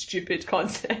completely stupid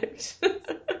concept.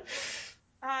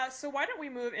 So why don't we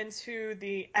move into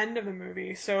the end of the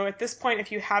movie? So at this point,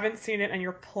 if you haven't seen it and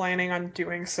you're planning on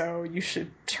doing so, you should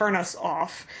turn us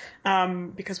off,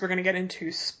 because we're going to get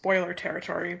into spoiler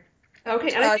territory.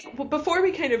 Okay, and I think before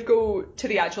we kind of go to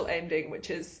the actual ending, which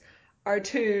is our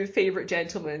two favourite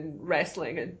gentlemen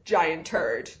wrestling a giant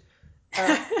turd,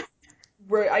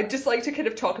 where I'd just like to kind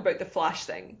of talk about the Flash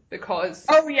thing, because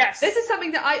this is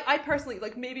something that I personally,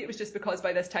 like, maybe it was just because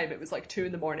by this time it was like 2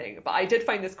 a.m, but I did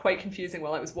find this quite confusing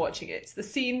while I was watching it. It's the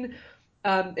scene,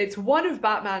 it's one of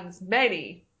Batman's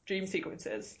many dream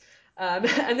sequences, and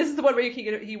this is the one where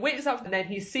he wakes up and then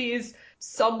he sees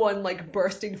someone like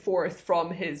bursting forth from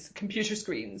his computer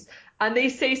screens, and they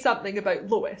say something about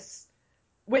Lois,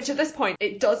 which at this point,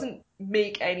 it doesn't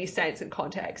make any sense in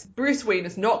context. Bruce Wayne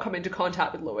has not come into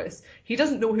contact with Lois. He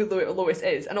doesn't know who Lois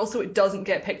is, and also it doesn't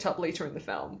get picked up later in the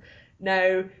film.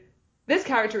 Now, this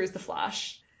character is the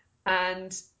Flash,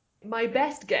 and my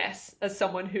best guess, as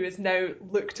someone who has now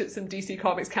looked at some DC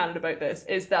Comics canon about this,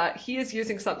 is that he is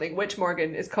using something which,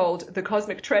 Morgan, is called the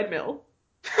Cosmic Treadmill.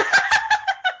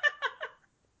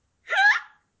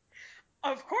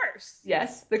 Of course.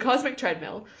 Yes, the Cosmic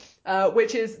Treadmill,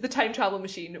 which is the time travel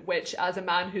machine, which, as a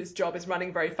man whose job is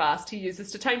running very fast, he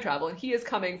uses to time travel. And he is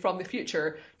coming from the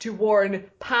future to warn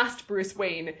past Bruce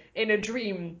Wayne in a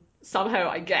dream, somehow,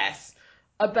 I guess,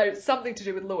 about something to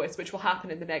do with Lois, which will happen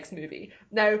in the next movie.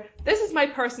 Now, this is my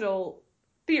personal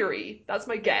theory. That's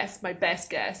my guess, my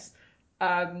best guess.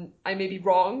 I may be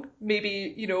wrong.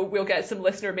 Maybe, we'll get some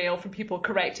listener mail from people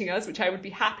correcting us, which I would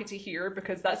be happy to hear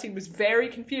because that scene was very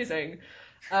confusing.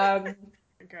 Um,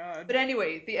 God. but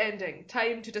anyway, the ending.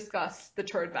 Time to discuss the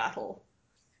turd battle.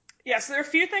 Yeah, so there are a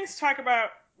few things to talk about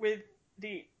with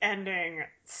the ending,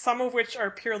 some of which are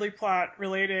purely plot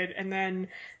related, and then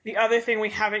the other thing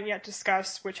we haven't yet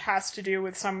discussed, which has to do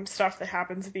with some stuff that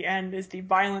happens at the end, is the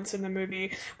violence in the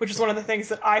movie, which is one of the things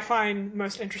that I find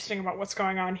most interesting about what's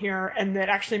going on here, and that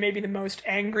actually made me the most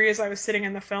angry as I was sitting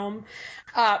in the film.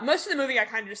 Most of the movie I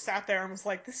kind of just sat there and was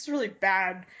like, this is really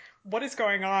bad. What is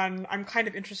going on? I'm kind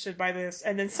of interested by this.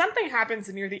 And then something happens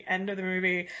near the end of the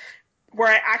movie where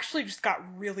I actually just got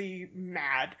really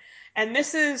mad. And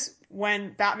this is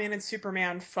when Batman and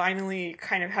Superman finally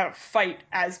kind of have a fight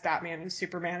as Batman and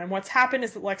Superman. And what's happened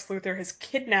is that Lex Luthor has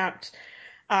kidnapped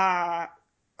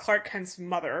Clark Kent's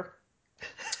mother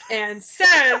and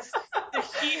says that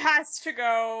he has to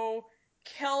go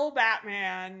kill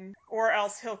Batman or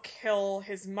else he'll kill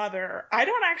his mother. I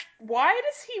don't actually... Why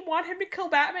does he want him to kill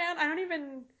Batman? I don't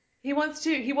even... He wants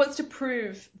to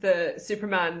prove that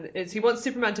he wants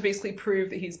Superman to basically prove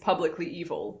that he's publicly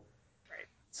evil. Right.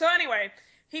 So anyway,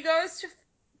 he goes to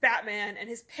Batman and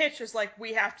his pitch is like,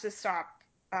 we have to stop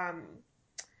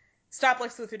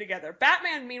Lex Luthor together.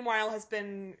 Batman, meanwhile, has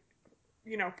been,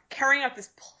 carrying out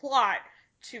this plot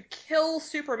to kill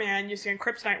Superman using a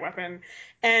kryptonite weapon.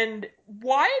 And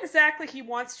why exactly he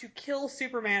wants to kill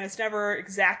Superman is never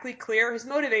exactly clear. His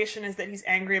motivation is that he's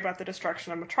angry about the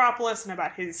destruction of Metropolis and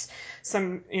about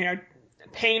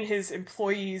pain his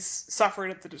employees suffered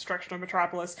at the destruction of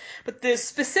Metropolis. But the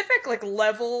specific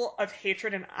level of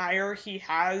hatred and ire he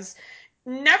has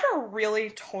never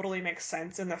really totally makes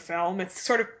sense in the film. It's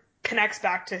sort of connects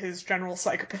back to his general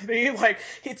psychopathy.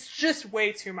 It's just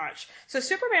way too much. So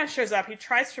Superman shows up, he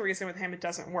tries to reason with him, it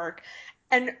doesn't work.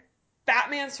 And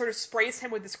Batman sort of sprays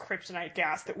him with this kryptonite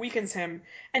gas that weakens him,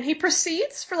 and he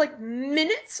proceeds for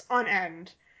minutes on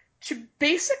end to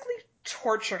basically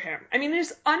torture him. I mean, it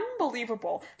is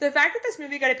unbelievable. The fact that this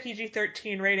movie got a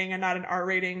PG-13 rating and not an R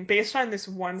rating based on this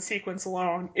one sequence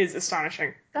alone is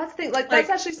astonishing. That's the thing. That's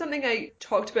actually something I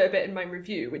talked about a bit in my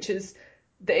review, which is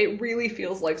that it really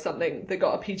feels like something that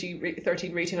got a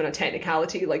PG-13 rating on a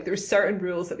technicality. There's certain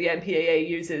rules that the MPAA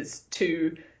uses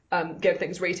to give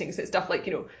things ratings. It's stuff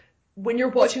like, when you're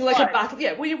watching a battle,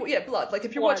 blood.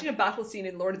 If you're watching a battle scene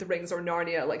in Lord of the Rings or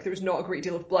Narnia, there's not a great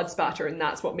deal of blood spatter, and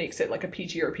that's what makes it a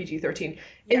PG or a PG-13.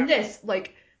 Yeah. In this,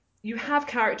 you have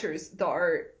characters that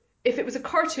are, if it was a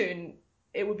cartoon,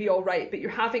 it would be all right, but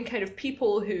you're having kind of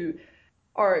people who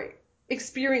are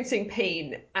experiencing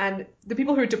pain, and the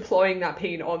people who are deploying that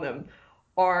pain on them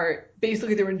are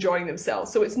basically they're enjoying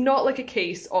themselves. So it's not a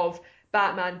case of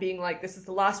Batman being this is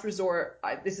the last resort,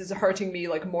 this is hurting me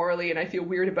morally and I feel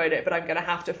weird about it, but I'm gonna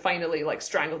have to finally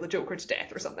strangle the Joker to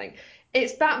death or something.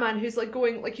 It's Batman who's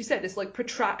going, like you said, this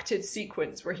protracted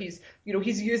sequence where he's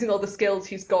using all the skills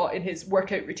he's got in his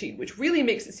workout routine, which really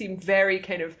makes it seem very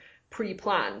kind of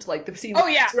pre-planned. The scene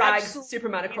drags absolutely.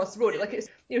 Superman across the road. It's,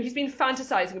 he's been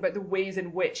fantasizing about the ways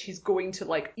in which he's going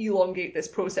to elongate this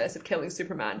process of killing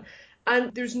Superman,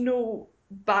 and there's no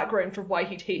background for why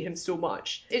he'd hate him so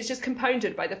much. It's just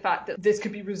compounded by the fact that this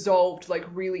could be resolved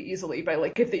really easily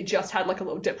by if they just had a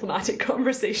little diplomatic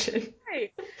conversation.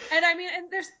 Right. And I mean,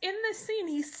 and there's in this scene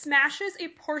he smashes a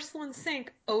porcelain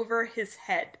sink over his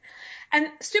head. And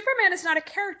Superman is not a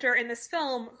character in this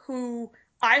film who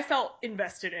I felt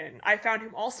invested in. I found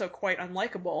him also quite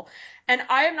unlikable. And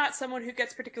I am not someone who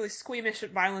gets particularly squeamish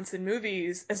at violence in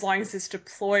movies as long as it's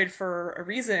deployed for a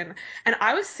reason. And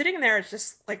I was sitting there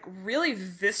just really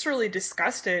viscerally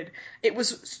disgusted. It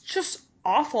was just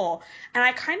awful. And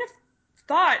I kind of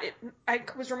thought I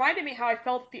was reminding me how I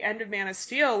felt at the end of Man of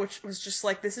Steel, which was just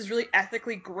this is really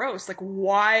ethically gross.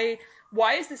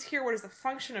 Why is this here? What is the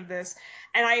function of this?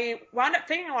 And I wound up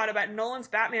thinking a lot about Nolan's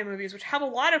Batman movies, which have a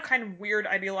lot of kind of weird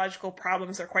ideological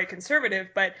problems. They're quite conservative,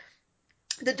 but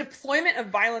the deployment of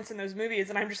violence in those movies,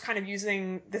 and I'm just kind of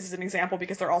using this as an example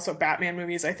because they're also Batman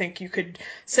movies. I think you could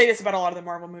say this about a lot of the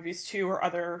Marvel movies too, or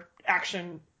other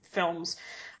action films.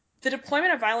 The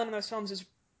deployment of violence in those films is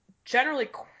generally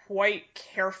quite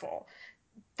careful.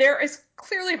 There is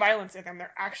clearly violence in them.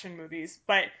 They're action movies,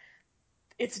 but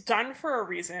it's done for a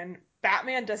reason.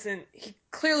 Batman he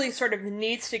clearly sort of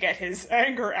needs to get his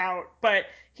anger out, but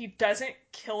he doesn't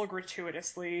kill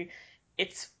gratuitously.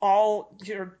 It's all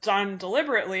done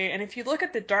deliberately. And if you look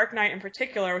at The Dark Knight in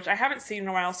particular, which I haven't seen in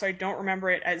a while, so I don't remember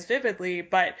it as vividly,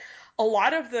 but a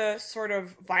lot of the sort of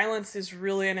violence is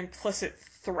really an implicit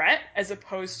threat as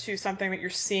opposed to something that you're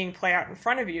seeing play out in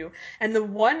front of you. And the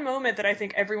one moment that I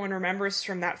think everyone remembers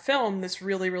from that film that's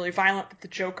really, really violent that the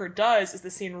Joker does is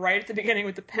the scene right at the beginning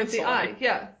with the pencil. With the eye,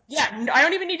 yeah. Yeah, I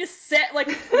don't even need to set, like,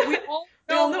 we all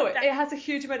we all know it. It has a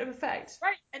huge amount of effect.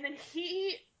 Right, and then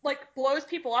he, like, blows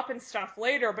people up and stuff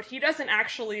later, but he doesn't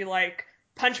actually, like,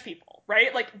 punch people,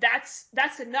 right? Like, that's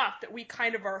enough that we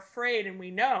kind of are afraid and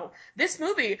we know. This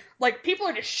movie, like, people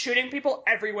are just shooting people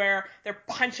everywhere. They're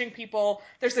punching people.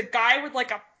 There's a guy with,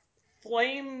 like, a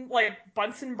flame, like,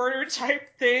 Bunsen burner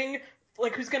type thing,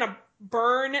 like, who's gonna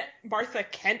burn Martha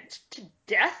Kent to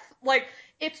death. Like,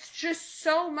 it's just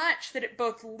so much that it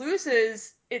both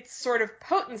loses its sort of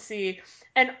potency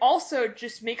and also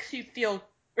just makes you feel,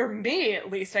 or me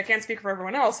at least, I can't speak for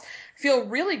everyone else, feel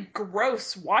really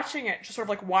gross watching it. Just sort of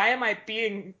like, why am I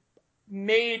being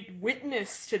made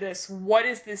witness to this? What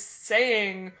is this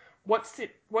saying? What's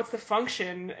the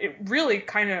function? It really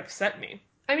kind of upset me.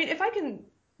 I mean, if I can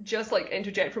just like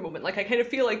interject for a moment, like I kind of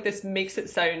feel like this makes it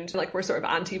sound like we're sort of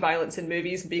anti-violence in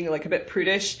movies and being like a bit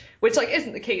prudish, which like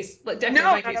isn't the case, like definitely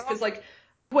No, my case, because like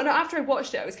after I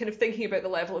watched it, I was kind of thinking about the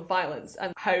level of violence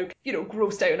and how,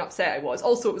 grossed out and upset I was.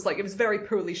 Also, it was very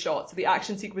poorly shot, so the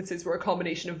action sequences were a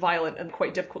combination of violent and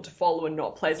quite difficult to follow and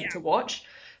not pleasant to watch.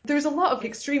 There's a lot of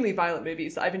extremely violent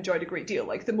movies that I've enjoyed a great deal.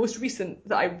 Like the most recent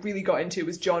that I really got into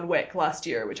was John Wick last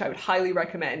year, which I would highly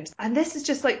recommend. And this is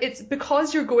just like, it's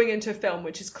because you're going into a film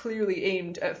which is clearly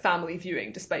aimed at family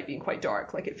viewing, despite being quite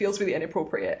dark. Like it feels really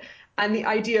inappropriate. And the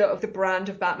idea of the brand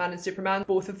of Batman and Superman,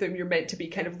 both of them you're meant to be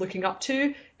kind of looking up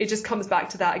to, it just comes back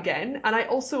to that again. And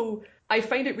I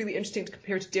find it really interesting to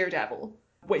compare to Daredevil,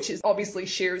 which is obviously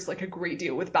shares like a great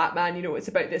deal with Batman. It's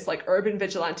about this like urban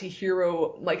vigilante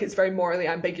hero, like it's very morally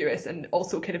ambiguous, and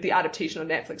also kind of the adaptation on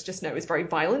Netflix just now is very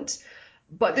violent.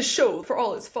 But the show, for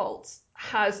all its faults,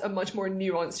 has a much more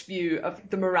nuanced view of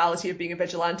the morality of being a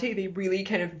vigilante. They really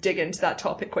kind of dig into that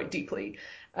topic quite deeply.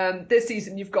 This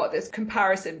season you've got this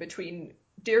comparison between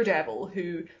Daredevil,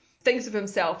 who thinks of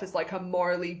himself as like a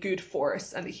morally good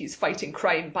force and that he's fighting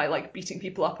crime by like beating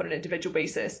people up on an individual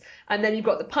basis. And then you've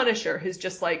got the Punisher, who's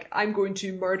just like, I'm going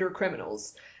to murder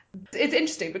criminals. It's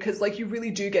interesting because like you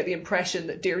really do get the impression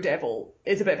that Daredevil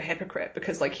is a bit of a hypocrite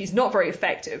because like he's not very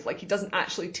effective. Like he doesn't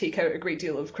actually take out a great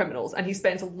deal of criminals and he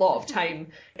spends a lot of time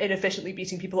inefficiently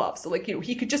beating people up. So like,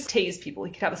 he could just tase people.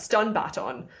 He could have a stun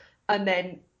baton and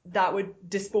then that would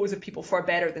dispose of people far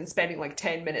better than spending like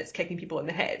 10 minutes kicking people in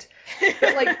the head.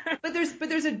 But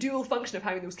there's a dual function of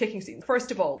having those kicking scenes. First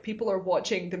of all, people are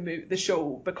watching the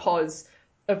show because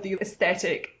of the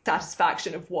aesthetic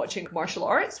satisfaction of watching martial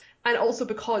arts, and also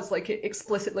because like it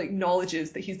explicitly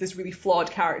acknowledges that he's this really flawed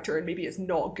character and maybe it's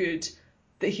not good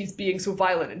that he's being so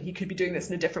violent and he could be doing this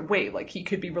in a different way. Like he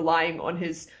could be relying on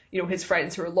his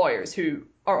friends who are lawyers who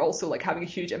are also like having a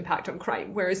huge impact on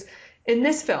crime. Whereas in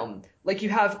this film, like you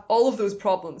have all of those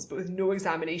problems, but with no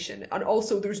examination. And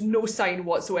also there's no sign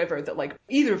whatsoever that like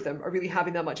either of them are really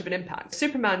having that much of an impact.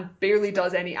 Superman barely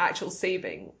does any actual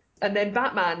saving. And then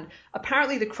Batman,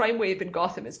 apparently the crime wave in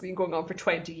Gotham has been going on for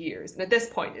 20 years. And at this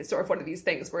point, it's sort of one of these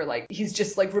things where like he's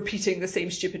just like repeating the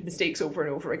same stupid mistakes over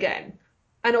and over again.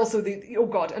 And also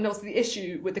the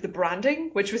issue with the branding,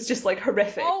 which was just like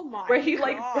horrific. Oh my where he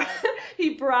God.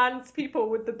 he brands people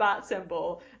with the bat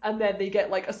symbol and then they get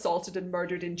like assaulted and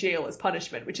murdered in jail as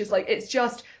punishment, which is like,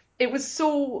 it was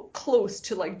so close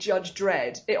to like Judge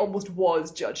Dredd. It almost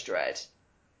was Judge Dredd.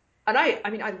 And I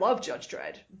mean, I love Judge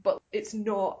Dredd, but it's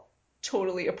not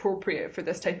totally appropriate for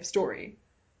this type of story.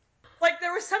 Like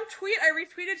there was some tweet I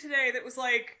retweeted today that was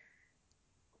like,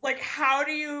 how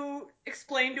do you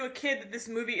explain to a kid that this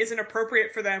movie isn't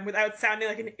appropriate for them without sounding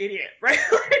like an idiot, right?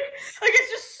 like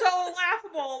it's just so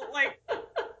laughable. Like,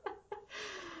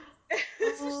 it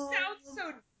just sounds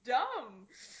so dumb.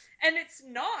 And it's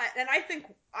not. And I think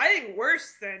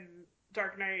worse than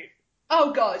Dark Knight.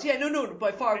 Oh god, yeah, no,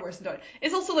 by far worse than Dark Knight.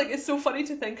 It's also like, it's so funny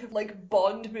to think of like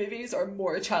Bond movies are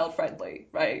more child friendly,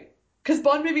 right? Because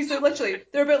Bond movies, they're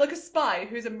about like a spy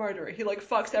who's a murderer. He like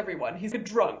fucks everyone. He's a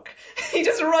drunk. He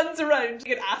just runs around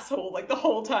like an asshole like the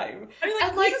whole time. I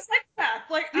mean, like, he's a psychopath.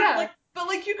 Like, yeah, but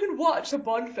like you can watch a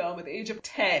Bond film at the age of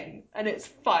 10 and it's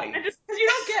fine. And just because you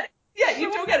don't get it. Yeah,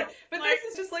 you don't get it. But like,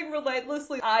 this is just like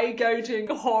relentlessly eye-gouging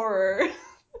horror.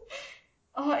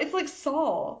 It's like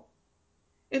Saw.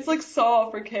 It's like Saw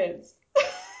for kids.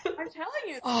 I'm telling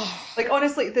you. Like,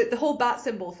 honestly, the whole bat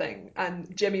symbol thing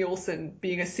and Jimmy Olsen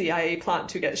being a CIA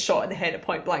plant who gets shot in the head at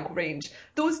point blank range,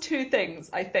 those two things,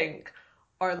 I think,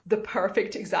 are the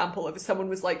perfect example of if someone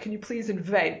was like, can you please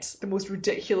invent the most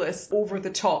ridiculous,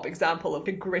 over-the-top example of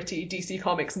a gritty DC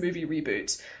Comics movie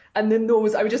reboot? And then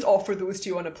those, I would just offer those to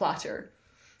you on a platter.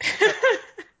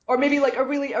 Or maybe like a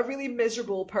really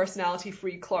miserable,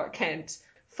 personality-free Clark Kent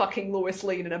fucking Lois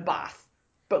Lane in a bath,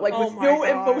 but like with no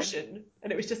emotion.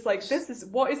 And it was just like,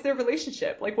 what is their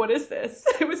relationship? Like, what is this?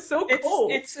 It was so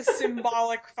cold. It's a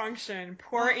symbolic function.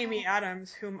 Poor Amy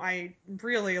Adams, whom I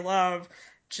really love,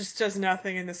 just does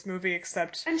nothing in this movie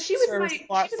except she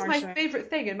was my favorite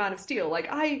thing in Man of Steel. Like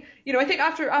I think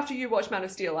after you watched Man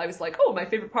of Steel, I was like, oh, my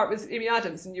favorite part was Amy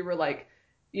Adams, and you were like,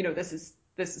 this is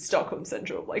Stockholm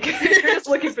syndrome. Like you're just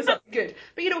looking for something good.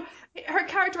 But her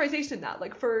characterization in that,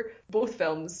 like for both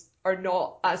films, are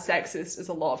not as sexist as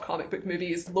a lot of comic book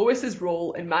movies. Lois's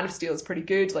role in Man of Steel is pretty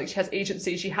good. Like she has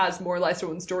agency, she has more or less her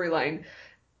own storyline.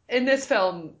 In this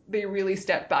film, they really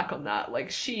stepped back on that. Like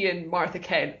she and Martha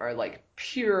Kent are like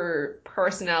pure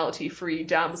personality-free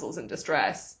damsels in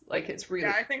distress. Like it's really.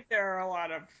 Yeah, I think there are a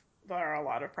lot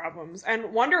of problems.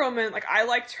 And Wonder Woman, like I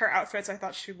liked her outfits. I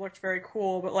thought she looked very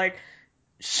cool, but like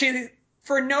she,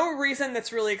 for no reason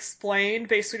that's really explained,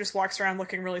 basically just walks around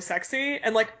looking really sexy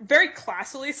and like very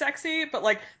classily sexy, but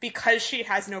like because she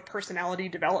has no personality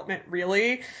development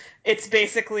really, it's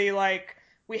basically like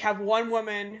we have one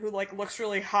woman who like looks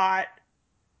really hot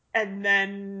and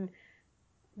then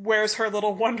wears her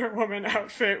little Wonder Woman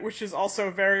outfit, which is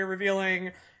also very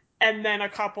revealing, and then a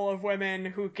couple of women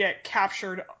who get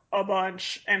captured a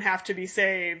bunch and have to be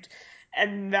saved,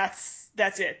 and that's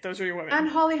it. Those are your women. And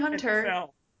Holly Hunter.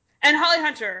 And Holly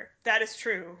Hunter, that is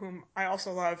true, whom I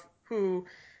also love, who,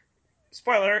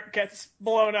 spoiler, gets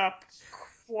blown up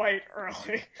quite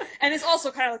early. And it's also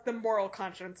kind of like the moral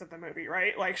conscience of the movie,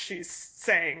 right? Like she's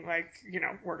saying, like,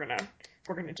 we're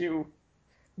gonna do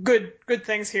good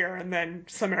things here, and then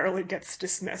summarily gets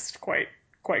dismissed quite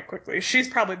quickly. She's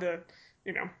probably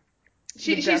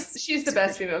she's the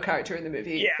best female character in the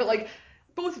movie. Yeah. But like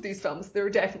both of these films, they're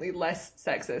definitely less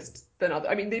sexist than other.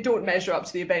 I mean, they don't measure up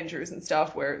to the Avengers and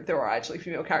stuff where there are actually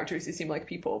female characters who seem like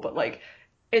people, but like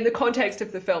in the context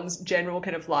of the film's general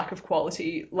kind of lack of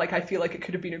quality, like I feel like it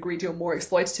could have been a great deal more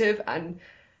exploitative. And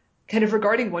kind of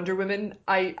regarding Wonder Woman,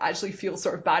 I actually feel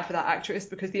sort of bad for that actress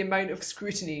because the amount of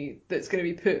scrutiny that's going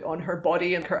to be put on her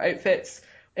body and her outfits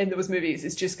in those movies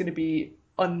is just going to be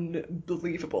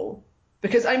unbelievable.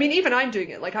 Because, I mean, even I'm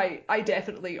doing it. Like, I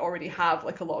definitely already have,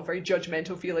 like, a lot of very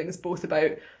judgmental feelings, both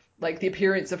about, like, the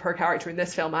appearance of her character in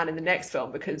this film and in the next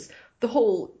film, because the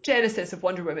whole genesis of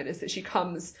Wonder Woman is that she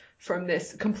comes from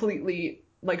this completely,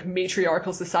 like,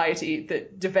 matriarchal society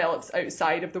that develops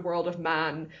outside of the world of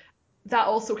man. That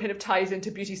also kind of ties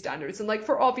into beauty standards. And, like,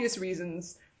 for obvious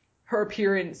reasons, her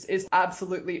appearance is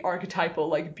absolutely archetypal,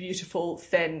 like beautiful,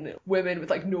 thin women with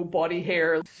like no body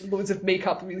hair, loads of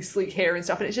makeup, really sleek hair and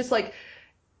stuff. And it's just like,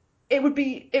 it would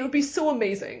be so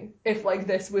amazing if like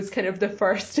this was kind of the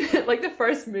first like the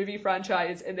first movie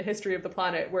franchise in the history of the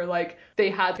planet where like they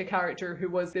had a character who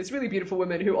was this really beautiful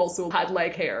woman who also had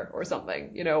leg hair or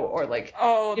something, or like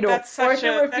that's such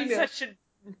a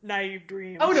naive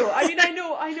dream. Oh no, I mean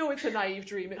I know it's a naive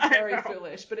dream. It's very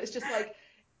foolish, but it's just like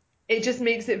it just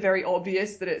makes it very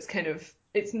obvious that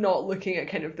it's not looking at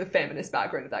kind of the feminist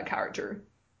background of that character.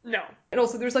 No. And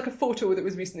also there's like a photo that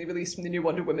was recently released from the new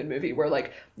Wonder Woman movie where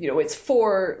like, it's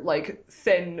 4 like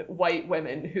thin white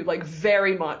women who like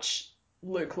very much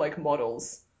look like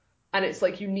models. And it's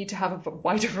like you need to have a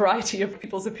wider variety of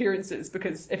people's appearances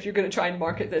because if you're going to try and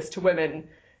market this to women,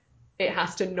 it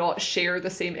has to not share the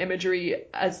same imagery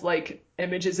as like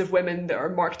images of women that are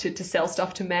marketed to sell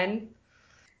stuff to men.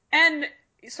 And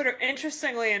sort of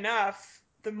interestingly enough,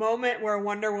 the moment where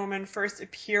Wonder Woman first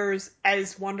appears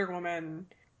as Wonder Woman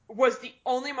was the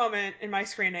only moment in my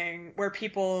screening where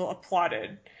people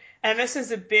applauded. And this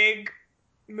is a big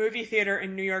movie theater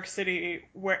in New York City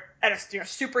where at a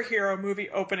superhero movie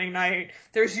opening night,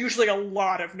 there's usually a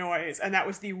lot of noise. And that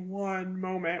was the one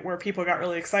moment where people got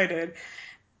really excited.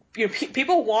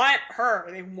 People want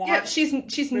her. They want. Yeah,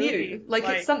 she's new. Like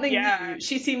it's something new.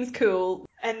 She seems cool.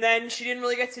 And then she didn't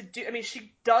really get to do. I mean,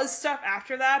 she does stuff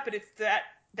after that, but it's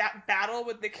that battle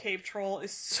with the cave troll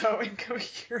is so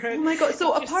incoherent. Oh my god!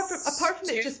 So apart from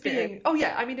it just being, oh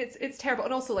yeah, I mean it's terrible,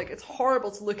 and also like it's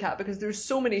horrible to look at because there's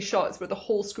so many shots where the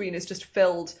whole screen is just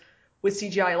filled with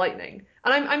CGI lightning.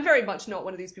 And I'm very much not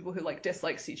one of these people who like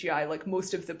dislike CGI. Like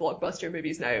most of the blockbuster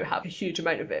movies now have a huge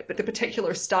amount of it, but the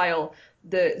particular style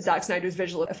that Zack Snyder's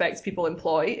visual effects people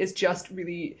employ is just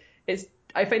really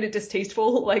I find it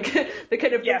distasteful. Like the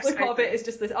kind of look of it is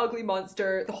just this ugly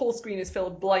monster. The whole screen is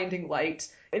filled with blinding light.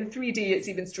 In 3D, it's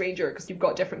even stranger because you've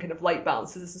got different kind of light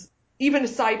balances. Even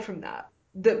aside from that,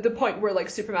 the point where like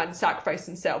Superman sacrificed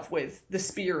himself with the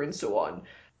spear and so on,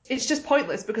 it's just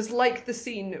pointless because like the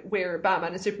scene where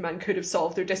Batman and Superman could have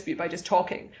solved their dispute by just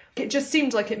talking, it just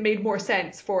seemed like it made more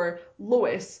sense for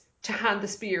Lois to hand the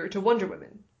spear to Wonder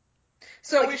Woman.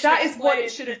 So like that is what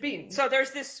it should have been. So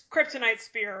there's this kryptonite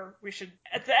spear.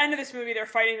 At the end of this movie, they're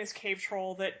fighting this cave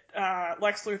troll that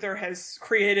Lex Luthor has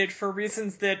created for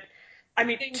reasons that, I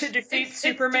mean, to defeat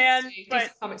Superman. Doomsday. But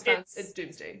DC Comics fans, it's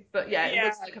Doomsday. But yeah, it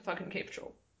looks like a fucking cave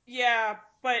troll. Yeah,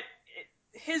 but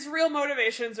his real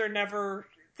motivations are never.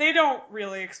 They don't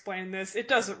really explain this. It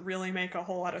doesn't really make a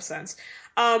whole lot of sense.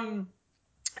 And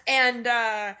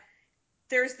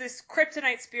there's this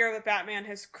kryptonite spear that Batman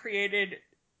has created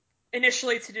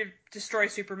initially to destroy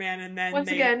Superman, and then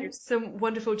once again some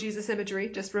wonderful Jesus imagery.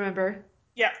 Just remember.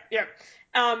 Yeah.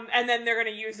 And then they're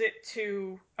going to use it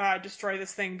to destroy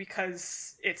this thing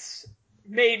because it's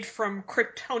made from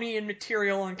Kryptonian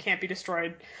material and can't be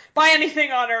destroyed by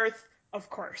anything on Earth, of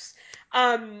course.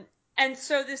 And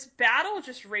so this battle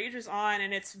just rages on,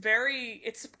 and it's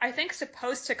I think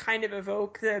supposed to kind of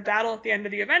evoke the battle at the end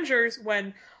of the Avengers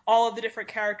when all of the different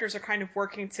characters are kind of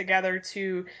working together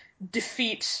to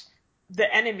defeat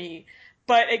the enemy.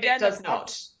 But again, it does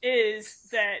not. The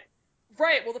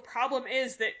problem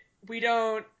is that we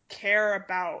don't care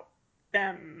about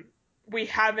them. We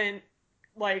haven't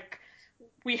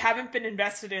been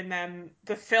invested in them.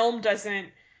 The film doesn't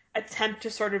attempt to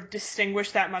sort of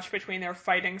distinguish that much between their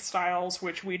fighting styles,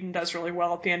 which Whedon does really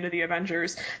well at the end of the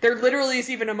Avengers. There literally is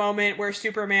even a moment where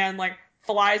Superman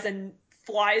flies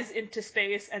into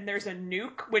space and there's a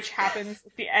nuke, which happens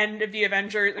at the end of the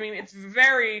Avengers. I mean,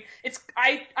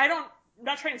 I'm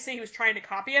not trying to say he was trying to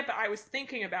copy it, but I was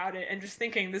thinking about it and just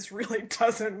thinking this really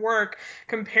doesn't work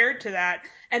compared to that.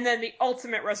 And then the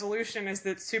ultimate resolution is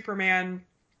that Superman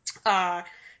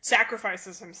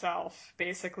sacrifices himself,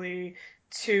 basically,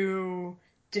 to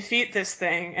defeat this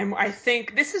thing. And I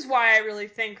think this is why I really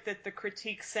think that the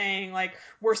critiques saying,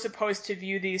 we're supposed to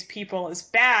view these people as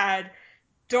bad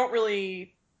don't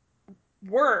really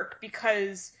work,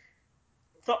 because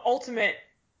the ultimate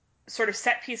sort of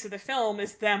set piece of the film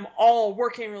is them all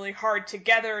working really hard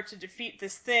together to defeat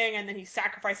this thing, and then he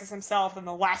sacrifices himself, and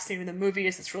the last scene of the movie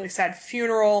is this really sad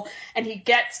funeral, and he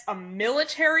gets a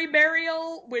military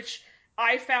burial, which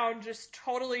I found just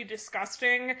totally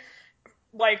disgusting.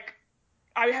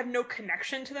 I have no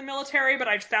connection to the military, but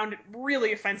I found it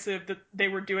really offensive that they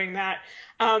were doing that.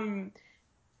 And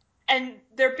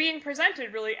they're being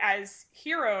presented really as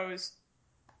heroes,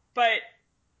 but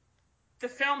the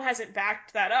film hasn't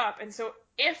backed that up. And so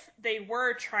if they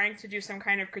were trying to do some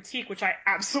kind of critique, which I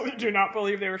absolutely do not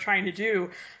believe they were trying to do,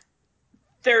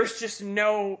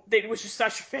 it was just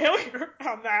such a failure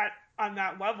on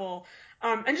that level.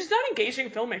 And just not engaging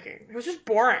filmmaking. It was just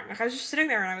boring. I was just sitting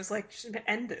there and I was like, just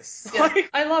end this. Yeah.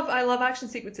 I love action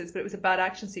sequences, but it was a bad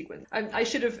action sequence. I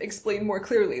should have explained more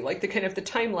clearly, the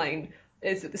timeline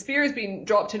is that the spear is being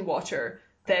dropped in water,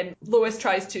 then Lois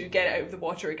tries to get out of the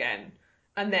water again,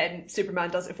 and then Superman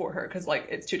does it for her because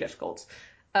it's too difficult.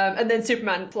 And then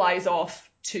Superman flies off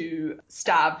to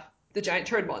stab the giant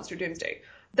turd monster, Doomsday.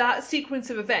 That sequence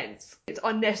of events, it's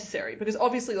unnecessary because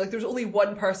obviously there's only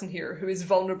one person here who is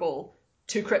vulnerable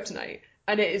to kryptonite,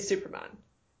 and it is Superman.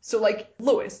 So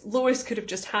Lois could have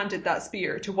just handed that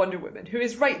spear to Wonder Woman, who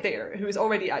is right there, who is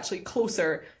already actually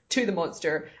closer to the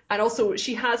monster, and also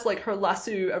she has her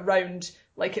lasso around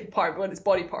its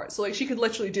body part, so she could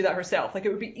literally do that herself. It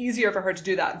would be easier for her to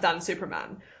do that than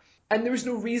Superman, and there was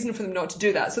no reason for them not to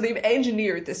do that. So they've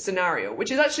engineered this scenario,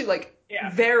 which is actually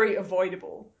very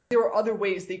avoidable. There were other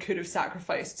ways they could have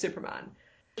sacrificed Superman.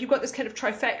 You've got this kind of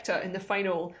trifecta in the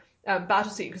final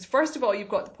battle scene, because first of all you've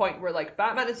got the point where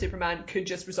Batman and Superman could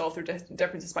just resolve their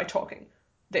differences by talking.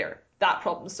 There, that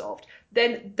problem's solved.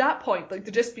 Then that point, the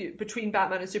dispute between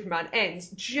Batman and Superman ends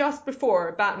just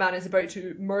before Batman is about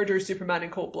to murder Superman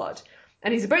in cold blood,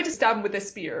 and he's about to stab him with this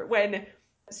spear when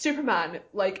Superman,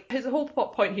 his whole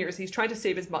point here is he's trying to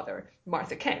save his mother,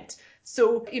 Martha Kent.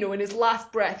 So, in his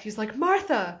last breath he's like,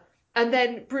 Martha! And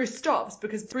then Bruce stops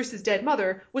because Bruce's dead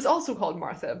mother was also called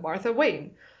Martha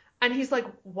Wayne. And he's like,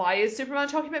 why is Superman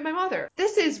talking about my mother?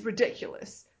 This is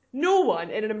ridiculous. No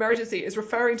one in an emergency is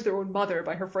referring to their own mother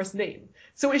by her first name.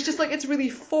 So it's just it's really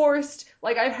forced.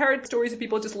 I've heard stories of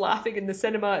people just laughing in the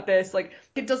cinema at this.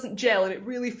 It doesn't gel, and it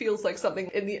really feels like something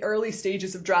in the early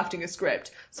stages of drafting a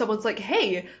script. Someone's like,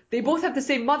 hey, they both have the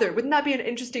same mother. Wouldn't that be an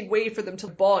interesting way for them to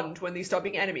bond when they stop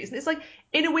being enemies? And it's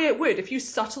in a way it would. If you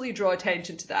subtly draw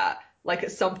attention to that,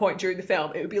 at some point during the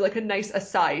film, it would be a nice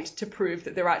aside to prove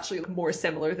that they're actually more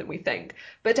similar than we think.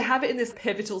 But to have it in this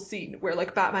pivotal scene where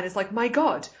Batman is my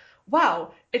God,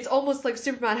 wow, it's almost like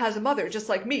Superman has a mother just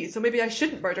like me, so maybe I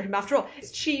shouldn't murder him after all.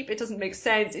 It's cheap, it doesn't make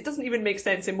sense, it doesn't even make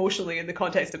sense emotionally in the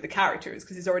context of the characters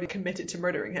because he's already committed to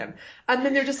murdering him. And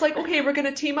then they're just like, okay, we're going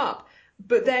to team up.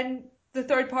 But then the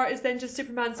third part is then just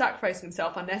Superman sacrificing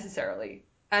himself unnecessarily.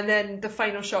 And then the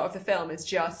final shot of the film is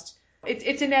just,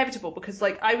 it's inevitable because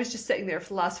like I was just sitting there for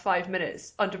the last 5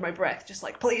 minutes under my breath, just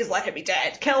like, please let him be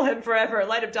dead, kill him forever,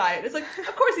 let him die. And it's like,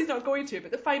 of course he's not going to,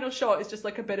 but the final shot is just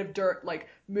like a bit of dirt like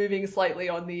moving slightly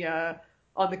on the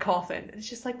coffin. And it's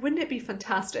just like, wouldn't it be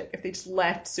fantastic if they just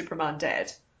left Superman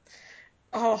dead?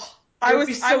 Oh, I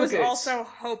was also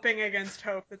hoping against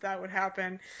hope that would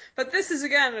happen. But this is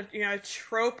again, a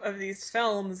trope of these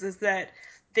films is that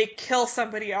they kill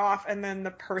somebody off and then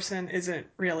the person isn't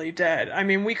really dead. I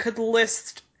mean, we could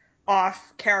list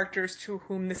off characters to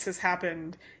whom this has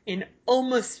happened in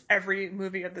almost every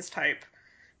movie of this type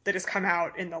that has come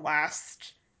out in the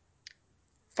last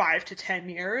 5 to 10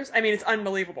 years. I mean, it's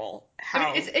unbelievable how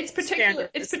I mean,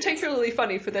 it's particularly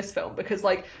funny for this film because,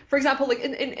 like, for example, like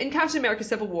in Captain America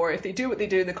Civil War, if they do what they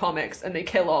do in the comics and they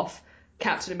kill off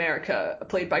Captain America,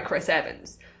 played by Chris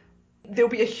Evans,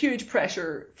 there'll be a huge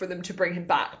pressure for them to bring him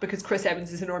back because Chris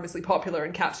Evans is enormously popular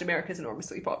and Captain America is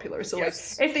enormously popular. So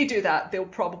yes. Like if they do that, they'll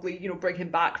probably, bring him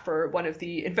back for one of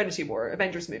the Infinity War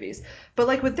Avengers movies. But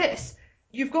like with this,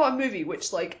 you've got a movie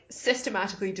which like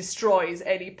systematically destroys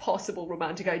any possible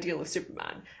romantic ideal of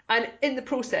Superman. And in the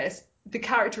process, the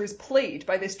character is played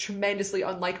by this tremendously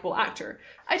unlikable actor.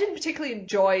 I didn't particularly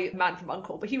enjoy Man from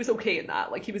U.N.C.L.E., but he was okay in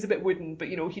that. Like, he was a bit wooden, but,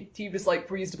 he was,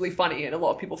 like, reasonably funny, and a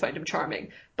lot of people found him charming.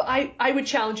 But I would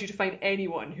challenge you to find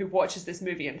anyone who watches this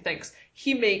movie and thinks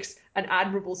he makes an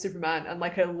admirable Superman and,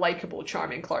 like, a likable,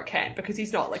 charming Clark Kent, because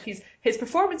he's not. Like, his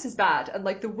performance is bad, and,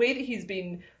 like, the way that he's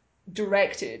been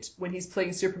directed when he's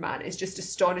playing Superman is just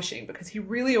astonishing, because he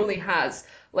really only has,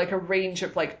 like, a range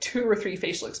of, like, 2 or 3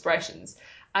 facial expressions.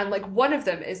 And like one of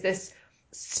them is this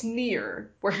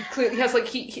sneer where he clearly has like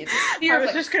he sneer. I was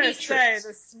like, just gonna say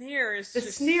the sneer is the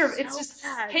just sneer. So it's just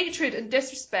bad. Hatred and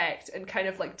disrespect and kind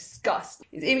of like disgust.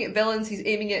 He's aiming at villains. He's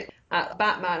aiming it at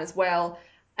Batman as well.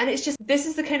 And it's just, this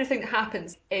is the kind of thing that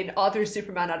happens in other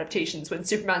Superman adaptations when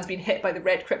Superman's been hit by the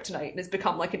red kryptonite and has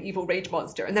become like an evil rage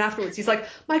monster. And then afterwards he's like,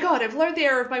 my God, I've learned the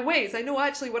error of my ways. I know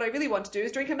actually what I really want to do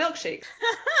is drink a milkshake.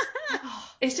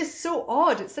 It's just so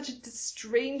odd. It's such a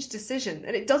strange decision.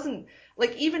 And it doesn't,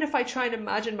 like, even if I try and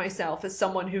imagine myself as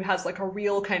someone who has like a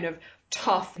real kind of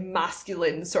tough,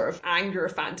 masculine sort of anger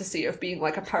fantasy of being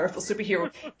like a powerful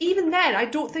superhero, even then, I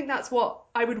don't think that's what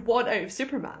I would want out of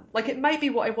Superman. Like, it might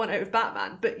be what I want out of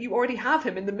Batman, but you already have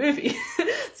him in the movie.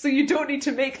 So you don't need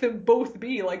to make them both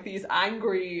be like these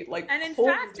angry, like, and in cold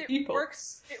fact, people.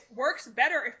 It works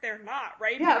better if they're not,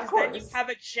 right? Yeah, because of course. then you have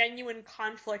a genuine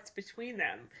conflict between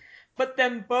them. But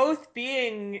them both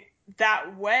being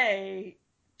that way,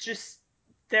 just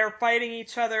they're fighting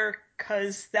each other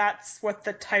because that's what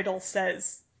the title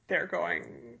says they're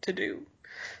going to do.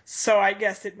 So I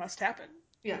guess it must happen.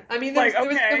 Yeah, I mean, Like,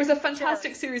 there was a okay,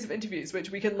 fantastic sure. series of interviews, which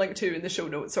we can link to in the show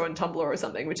notes or on Tumblr or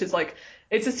something, which is like,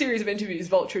 it's a series of interviews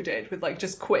Vulture did with like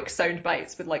just quick sound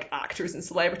bites with like actors and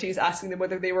celebrities asking them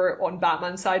whether they were on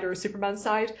Batman's side or Superman's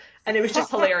side. And it was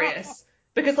just hilarious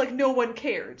because like no one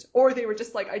cared, or they were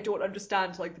just like, I don't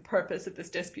understand like the purpose of this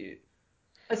dispute.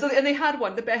 And they had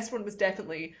one. The best one was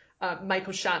definitely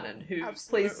Michael Shannon, who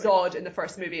Absolutely. plays Zod in the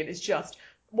first movie and is just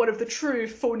one of the true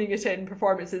phoning it in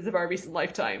performances of our recent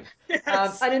lifetime.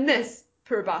 Yes. And in this,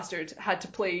 poor bastard had to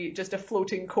play just a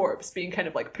floating corpse being kind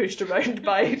of like pushed around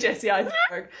by Jesse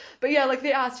Eisenberg. But yeah, like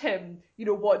they asked him,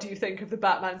 what do you think of the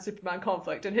Batman-Superman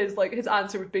conflict? And his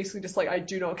answer was basically just like, I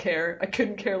do not care. I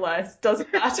couldn't care less.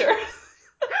 Doesn't matter.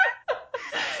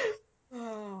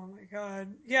 Oh my God.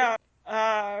 Yeah.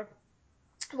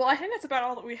 Well, I think that's about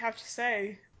all that we have to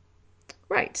say.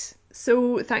 Right.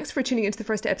 So thanks for tuning into the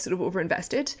first episode of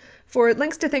Overinvested. For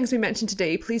links to things we mentioned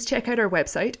today, please check out our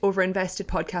website,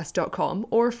 overinvestedpodcast.com,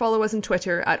 or follow us on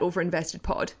Twitter at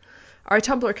overinvestedpod. Our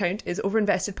Tumblr account is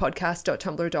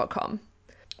overinvestedpodcast.tumblr.com.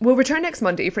 We'll return next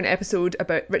Monday for an episode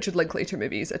about Richard Linklater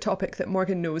movies, a topic that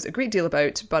Morgan knows a great deal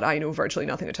about, but I know virtually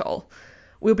nothing at all.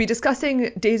 We'll be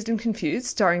discussing Dazed and Confused,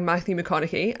 starring Matthew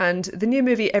McConaughey, and the new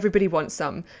movie Everybody Wants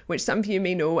Some, which some of you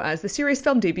may know as the serious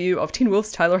film debut of Teen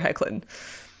Wolf's Tyler Hoechlin.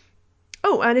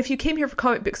 Oh, and if you came here for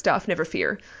comic book stuff, never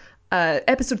fear.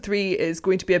 Episode 3 is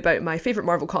going to be about my favourite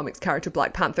Marvel Comics character,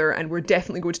 Black Panther, and we're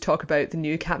definitely going to talk about the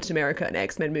new Captain America and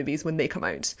X-Men movies when they come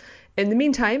out. In the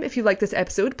meantime, if you like this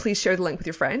episode, please share the link with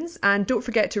your friends, and don't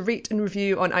forget to rate and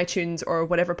review on iTunes or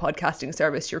whatever podcasting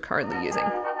service you're currently using.